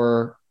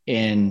mentor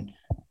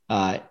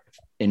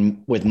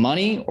with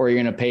money, or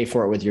you're going to pay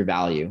for it with your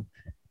value.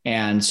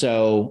 And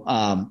so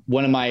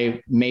one of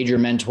my major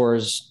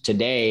mentors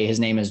today, his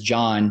name is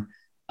John.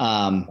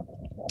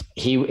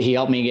 He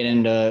helped me get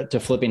into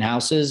flipping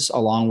houses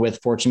along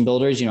with Fortune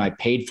Builders. I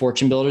paid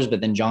Fortune Builders, but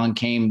then John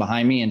came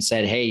behind me and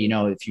said, hey,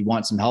 if you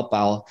want some help,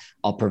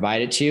 I'll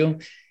provide it to you.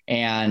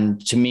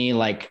 And to me,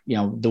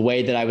 the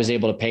way that I was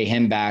able to pay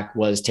him back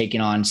was taking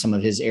on some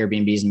of his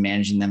Airbnbs and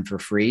managing them for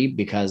free,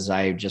 because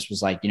I just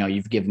was like,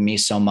 you've given me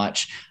so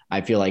much.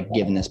 I feel like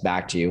giving this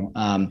back to you.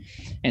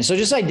 And so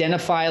just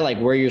identify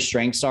where your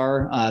strengths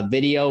are.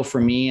 Video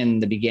for me in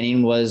the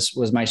beginning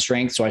was my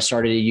strength. So I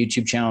started a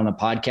YouTube channel and a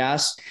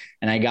podcast,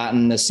 and I got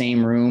in the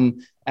same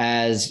room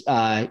as,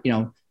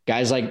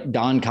 guys like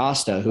Don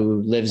Costa,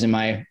 who lives in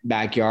my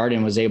backyard,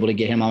 and was able to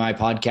get him on my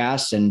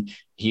podcast. And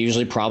he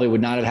usually probably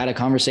would not have had a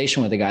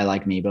conversation with a guy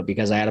like me, but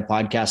because I had a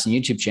podcast and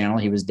YouTube channel,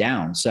 he was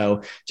down.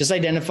 So just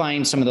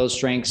identifying some of those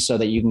strengths so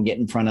that you can get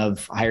in front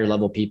of higher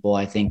level people,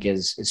 I think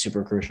is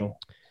super crucial.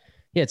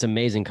 Yeah, it's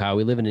amazing, Kyle.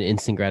 We live in an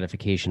instant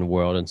gratification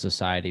world and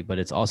society, but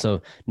it's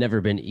also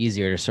never been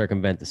easier to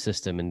circumvent the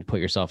system and put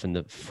yourself in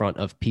the front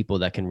of people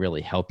that can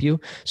really help you.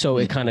 So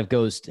it kind of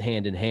goes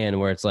hand in hand,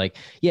 where it's like,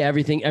 yeah,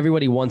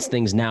 everybody wants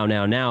things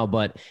now,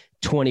 but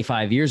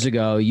 25 years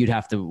ago,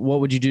 what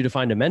would you do to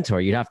find a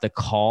mentor? You'd have to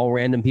call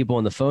random people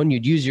on the phone.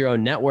 You'd use your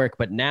own network,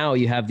 but now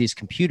you have these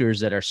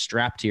computers that are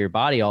strapped to your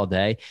body all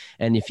day.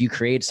 And if you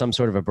create some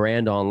sort of a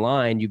brand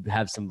online, you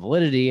have some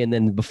validity. And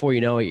then before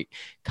you know it,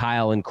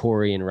 Kyle and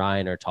Corey and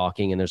Ryan are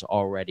talking, and there's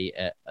already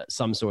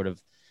some sort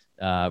of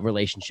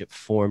relationship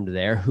formed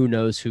there. Who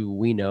knows who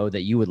we know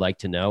that you would like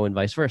to know, and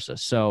vice versa.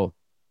 So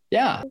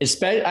yeah,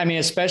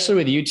 especially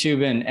with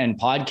YouTube and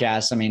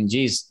podcasts. I mean,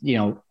 geez,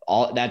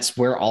 that's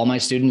where all my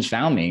students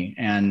found me.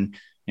 And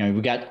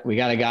we got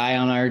a guy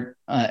on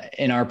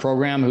in our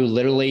program who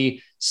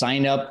literally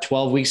signed up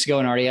 12 weeks ago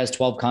and already has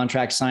 12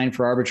 contracts signed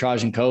for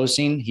arbitrage and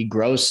co-hosting. He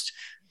grossed.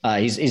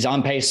 He's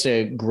on pace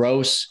to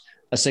gross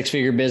a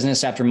six-figure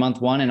business after month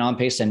one, and on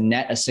pace to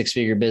net a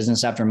six-figure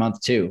business after month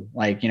two.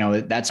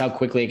 That's how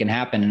quickly it can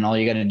happen. And all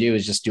you got to do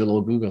is just do a little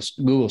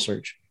Google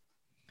search.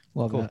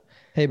 Love that.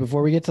 Hey,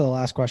 before we get to the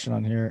last question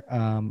on here,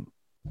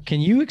 can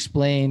you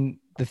explain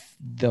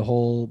the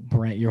whole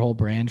brand, your whole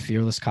brand,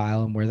 Fearless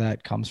Kyle, and where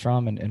that comes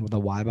from and the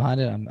why behind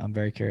it? I'm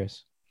very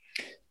curious.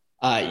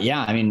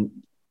 Yeah. I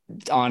mean,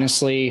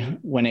 honestly,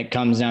 when it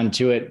comes down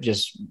to it,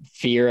 just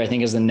fear, I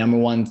think, is the number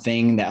one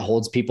thing that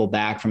holds people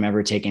back from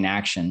ever taking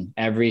action.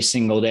 Every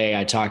single day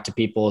I talk to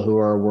people who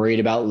are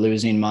worried about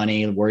losing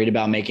money, worried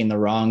about making the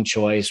wrong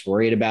choice,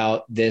 worried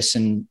about this,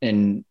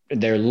 and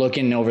they're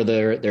looking over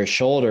their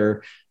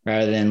shoulder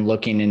rather than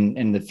looking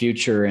in the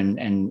future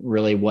and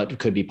really what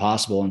could be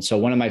possible. And so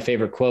one of my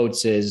favorite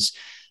quotes is,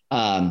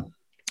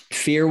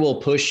 fear will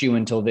push you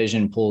until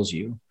vision pulls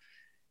you.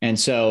 And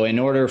so in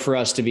order for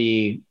us to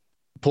be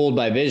pulled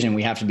by vision,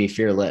 we have to be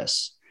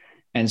fearless.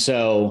 And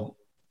so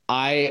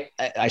I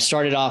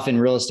started off in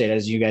real estate,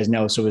 as you guys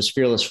know, so it was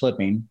fearless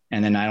flipping.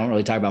 And then I don't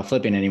really talk about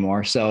flipping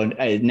anymore. So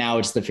now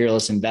it's the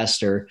Fearless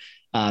Investor,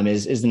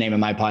 is the name of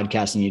my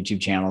podcast and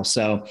YouTube channel.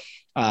 So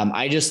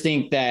I just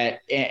think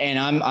that, and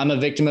I'm a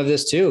victim of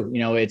this too.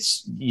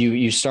 It's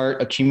you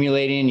start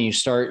accumulating, you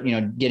start,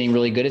 getting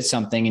really good at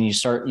something,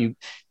 and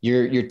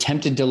you're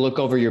tempted to look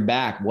over your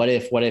back. What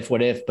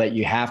if, but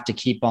you have to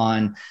keep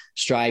on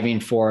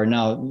striving for,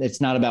 no, it's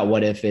not about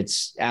what if,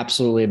 it's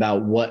absolutely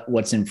about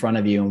what's in front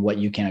of you and what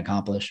you can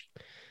accomplish.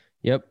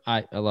 Yep.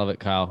 I love it,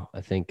 Kyle.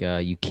 I think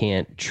you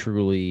can't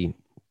truly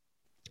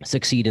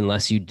succeed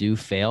unless you do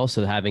fail.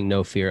 So having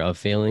no fear of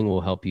failing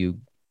will help you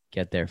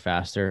get there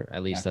faster.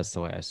 At least that's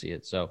the way I see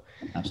it. So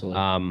absolutely.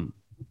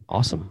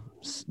 Awesome.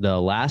 The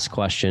last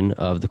question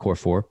of the core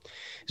four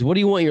is, what do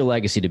you want your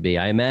legacy to be?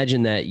 I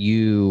imagine that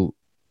you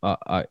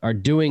are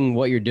doing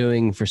what you're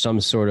doing for some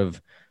sort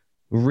of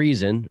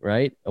reason,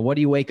 right? What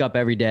do you wake up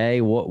every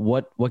day?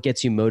 What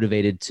gets you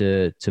motivated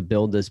to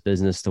build this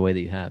business the way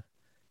that you have?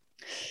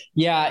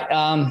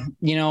 Yeah.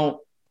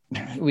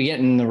 We get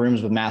in the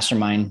rooms with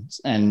masterminds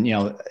and,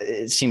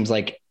 it seems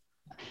like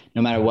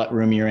no matter what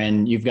room you're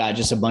in, you've got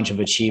just a bunch of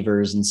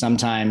achievers, and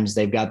sometimes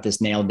they've got this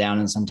nailed down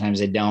and sometimes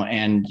they don't.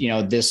 And,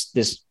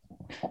 this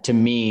to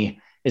me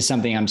is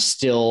something I'm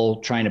still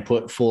trying to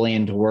put fully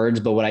into words.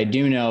 But what I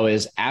do know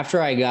is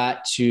after I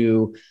got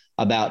to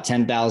about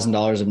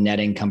 $10,000 of net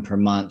income per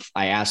month,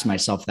 I asked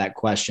myself that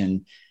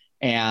question.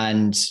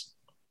 And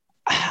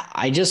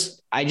I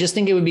just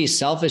think it would be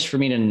selfish for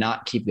me to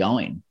not keep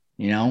going.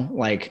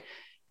 Like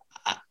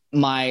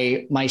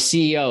my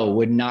CEO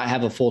would not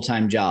have a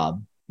full-time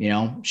job.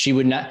 She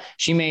would not,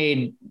 she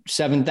made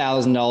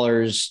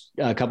 $7,000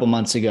 a couple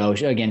months ago.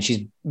 Again,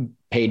 she's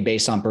paid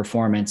based on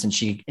performance. And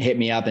she hit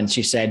me up and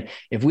she said,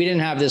 if we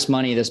didn't have this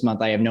money this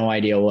month, I have no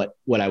idea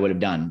what I would have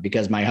done,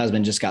 because my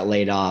husband just got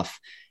laid off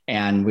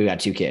and we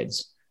got 2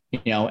 kids.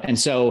 And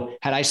so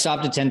had I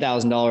stopped at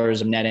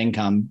 $10,000 of net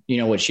income,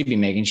 what she'd be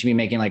making? She'd be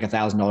making like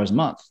 $1,000 a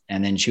month.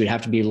 And then she would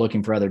have to be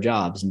looking for other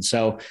jobs. And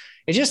so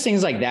it's just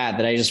things like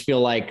that I just feel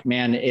like,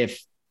 man,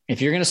 if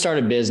you're going to start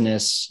a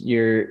business,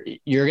 you're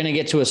going to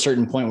get to a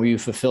certain point where you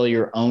fulfill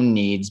your own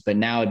needs, but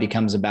now it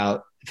becomes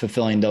about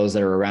fulfilling those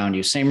that are around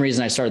you. Same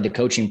reason I started the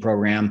coaching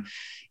program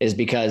is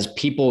because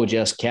people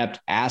just kept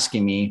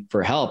asking me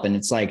for help. And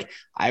it's like,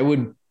 I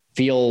would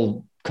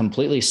feel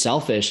completely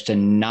selfish to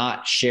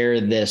not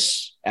share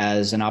this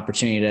as an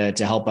opportunity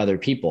to help other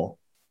people.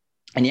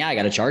 And yeah, I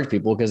got to charge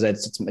people because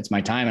it's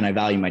my time and I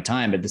value my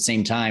time. But at the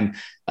same time,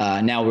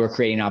 now we're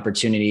creating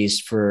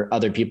opportunities for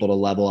other people to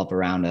level up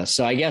around us.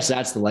 So I guess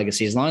that's the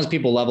legacy. As long as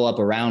people level up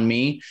around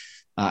me,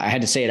 I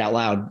had to say it out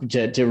loud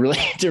to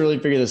really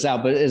figure this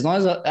out. But as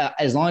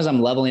long as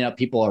I'm leveling up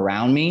people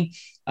around me,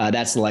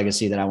 that's the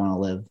legacy that I want to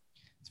live.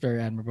 It's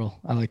very admirable.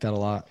 I like that a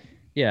lot.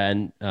 Yeah.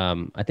 And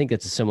I think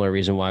it's a similar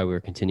reason why we're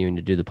continuing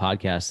to do the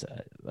podcast,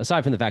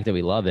 aside from the fact that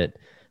we love it,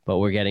 but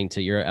we're getting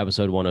to your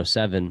episode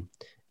 107.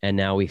 And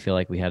now we feel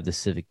like we have the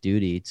civic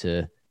duty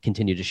to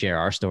continue to share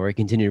our story,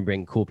 continue to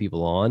bring cool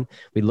people on.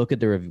 We look at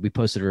we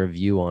posted a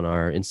review on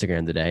our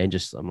Instagram today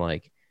and I'm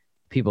like,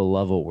 people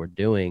love what we're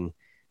doing.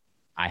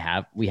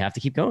 We have to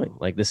keep going.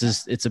 Like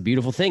it's a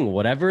beautiful thing.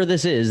 Whatever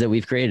this is that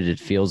we've created, it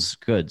feels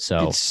good.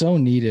 So it's so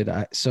needed.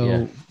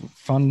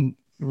 Fun,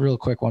 real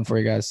quick one for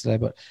you guys today,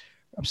 but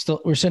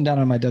we're sitting down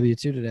on my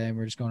W-2 today and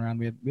we're just going around.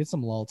 We had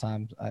some lull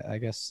time. I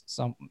guess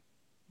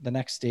the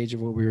next stage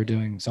of what we were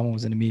doing, someone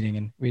was in a meeting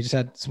and we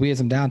had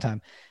some downtime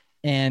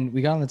and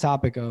we got on the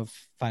topic of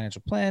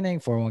financial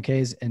planning,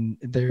 401ks. And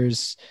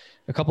there's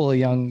a couple of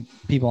young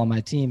people on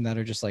my team that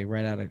are just like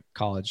right out of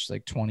college,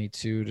 like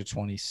 22 to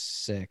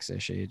 26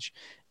 ish age.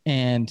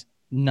 And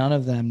none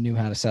of them knew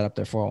how to set up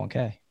their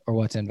 401k or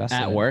what to invest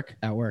at work.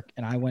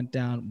 And I went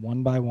down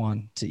one by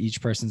one to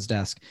each person's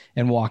desk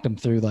and walked them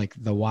through like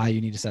the why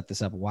you need to set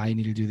this up, why you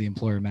need to do the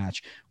employer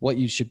match, what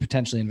you should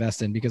potentially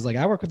invest in. Because like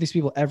I work with these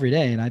people every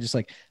day and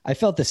I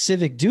felt the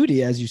civic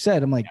duty, as you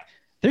said. I'm like,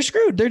 they're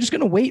screwed. They're just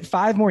going to wait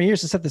 5 more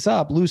years to set this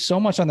up, lose so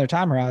much on their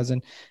time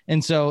horizon.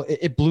 And so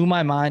it blew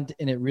my mind.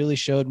 And it really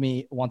showed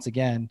me once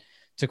again,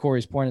 to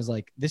Corey's point, is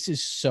like, this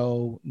is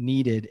so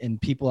needed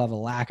and people have a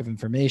lack of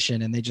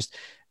information and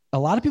a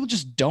lot of people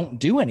just don't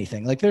do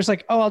anything. Like there's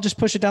like, oh, I'll just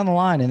push it down the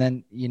line. And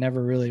then you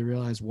never really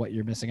realize what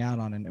you're missing out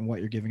on and what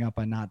you're giving up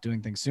by not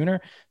doing things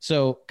sooner.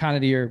 So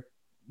kind of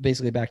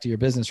basically back to your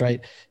business,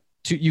 right?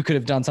 You could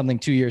have done something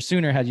 2 years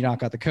sooner had you not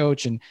got the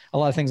coach and a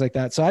lot of things like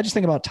that. So I just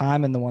think about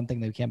time and the one thing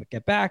that we can't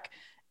get back.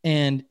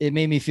 And it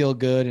made me feel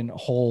good and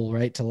whole,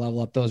 right? To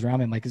level up those around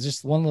me. I'm like, it's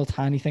just one little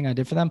tiny thing I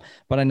did for them,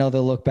 but I know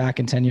they'll look back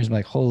in 10 years and be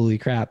like, holy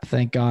crap.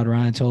 Thank God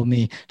Ryan told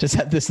me to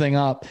set this thing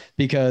up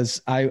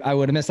because I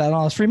would have missed out on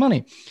all this free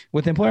money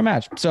with employer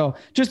match. So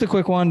just a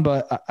quick one,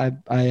 but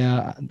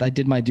I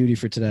did my duty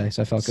for today.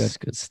 So I felt good. That's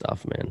good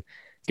stuff, man.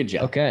 Good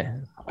job. Okay.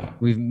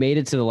 We've made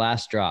it to the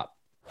last drop.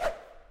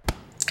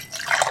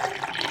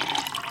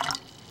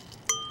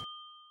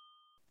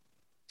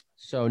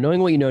 So knowing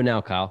what you know now,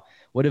 Kyle,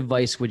 what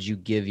advice would you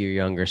give your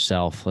younger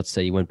self? Let's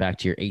say you went back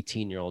to your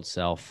 18-year-old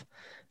self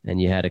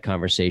and you had a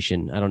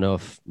conversation. I don't know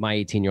if my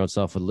 18-year-old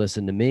self would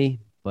listen to me,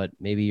 but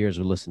maybe yours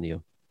would listen to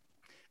you.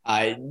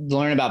 I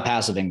learned about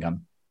passive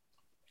income.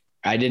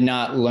 I did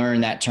not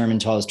learn that term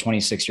until I was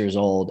 26 years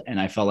old. And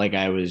I felt like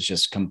I was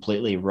just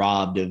completely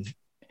robbed of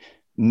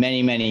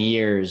many, many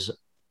years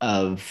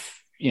of,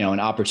 an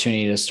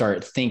opportunity to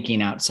start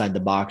thinking outside the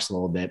box a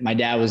little bit. My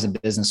dad was a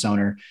business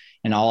owner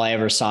and all I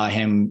ever saw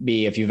him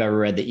be, if you've ever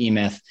read the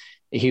E-Myth,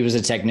 he was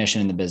a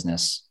technician in the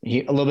business.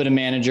 A little bit of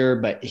manager,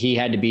 but he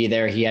had to be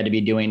there. He had to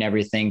be doing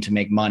everything to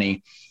make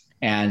money.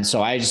 And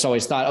so I just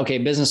always thought, okay,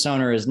 business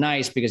owner is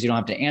nice because you don't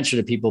have to answer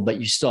to people, but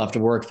you still have to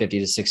work 50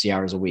 to 60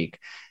 hours a week.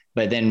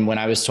 But then when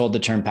I was told the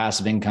term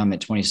passive income at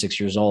 26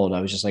 years old,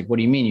 I was just like, what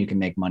do you mean you can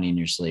make money in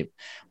your sleep?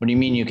 What do you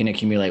mean you can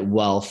accumulate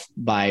wealth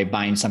by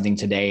buying something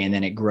today and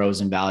then it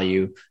grows in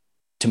value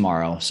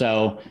tomorrow?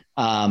 So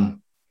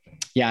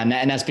Yeah.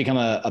 And that's become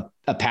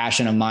a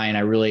passion of mine. I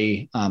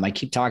really, I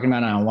keep talking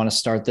about it. I want to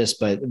start this,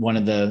 but one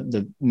of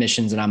the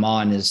missions that I'm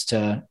on is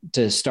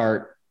to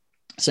start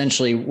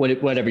essentially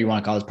whatever you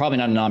want to call it. It's probably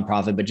not a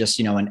nonprofit, but just,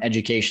 an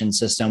education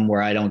system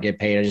where I don't get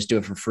paid. I just do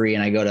it for free.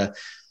 And I go to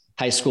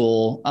high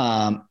school,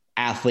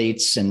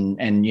 athletes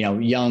and,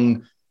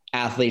 young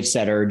athletes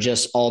that are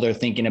just all they're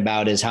thinking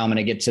about is how I'm going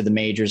to get to the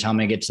majors, how I'm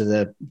going to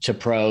get to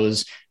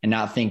pros, and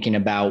not thinking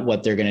about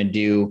what they're going to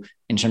do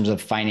in terms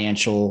of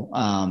financial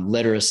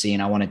literacy.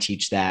 And I want to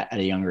teach that at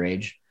a younger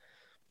age.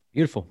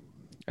 Beautiful.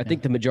 I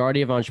think the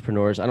majority of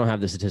entrepreneurs, I don't have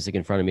the statistic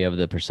in front of me of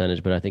the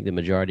percentage, but I think the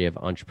majority of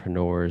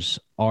entrepreneurs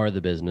are the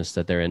business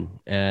that they're in.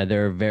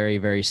 They're a very,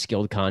 very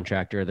skilled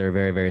contractor. They're a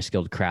very, very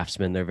skilled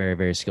craftsman. They're a very,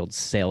 very skilled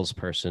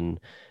salesperson.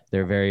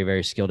 They're very,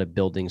 very skilled at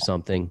building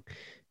something,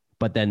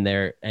 but then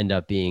they end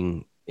up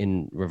being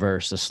in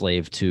reverse a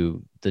slave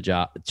to the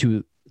job,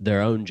 to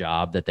their own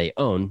job that they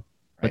own,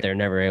 but they're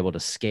never able to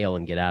scale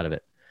and get out of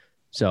it.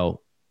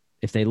 So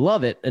if they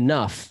love it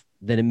enough,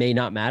 then it may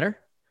not matter.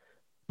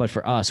 But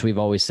for us, we've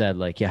always said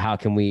how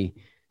can we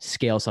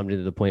scale something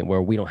to the point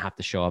where we don't have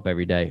to show up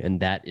every day? And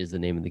that is the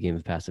name of the game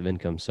of passive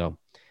income. So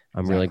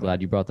I'm really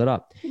glad you brought that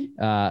up.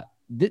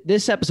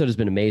 This episode has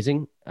been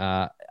amazing.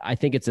 I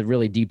think it's a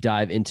really deep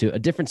dive into a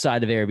different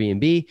side of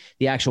Airbnb,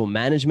 the actual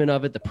management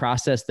of it, the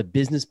process, the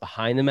business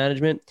behind the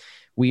management.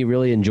 We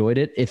really enjoyed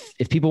it.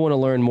 If people want to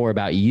learn more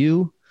about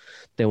you,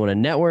 they want to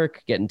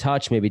network, get in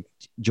touch, maybe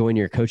join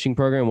your coaching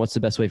program, what's the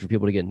best way for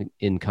people to get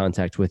in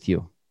contact with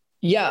you?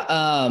 Yeah.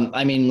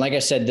 Like I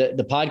said,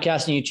 the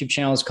podcast and YouTube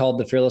channel is called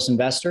The Fearless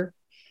Investor.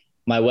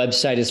 My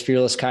website is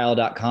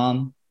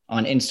fearlesskyle.com.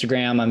 On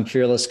Instagram, I'm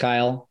Fearless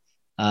Kyle.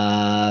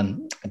 I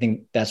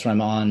think that's when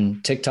I'm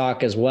on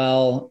TikTok as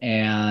well.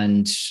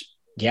 And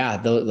yeah,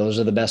 those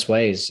are the best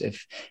ways.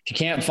 If you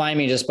can't find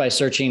me just by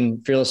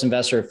searching Fearless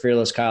Investor or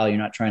Fearless Kyle, you're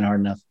not trying hard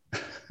enough.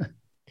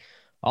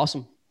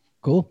 Awesome.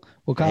 Cool.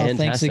 Well, Kyle, Fantastic.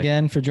 Thanks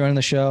again for joining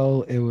the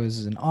show. It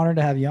was an honor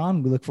to have you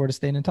on. We look forward to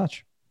staying in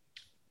touch.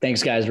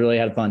 Thanks, guys. Really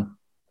had fun.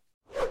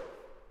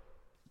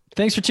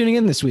 Thanks for tuning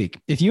in this week.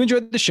 If you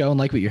enjoyed the show and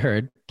like what you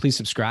heard, please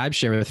subscribe,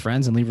 share with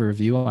friends, and leave a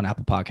review on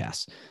Apple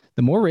Podcasts.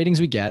 The more ratings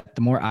we get,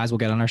 the more eyes we'll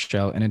get on our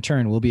show, and in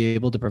turn, we'll be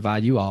able to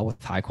provide you all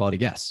with high-quality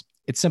guests.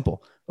 It's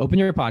simple. Open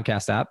your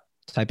podcast app,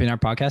 type in our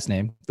podcast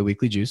name, The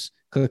Weekly Juice,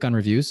 click on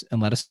reviews,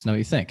 and let us know what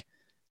you think.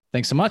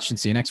 Thanks so much, and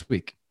see you next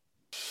week.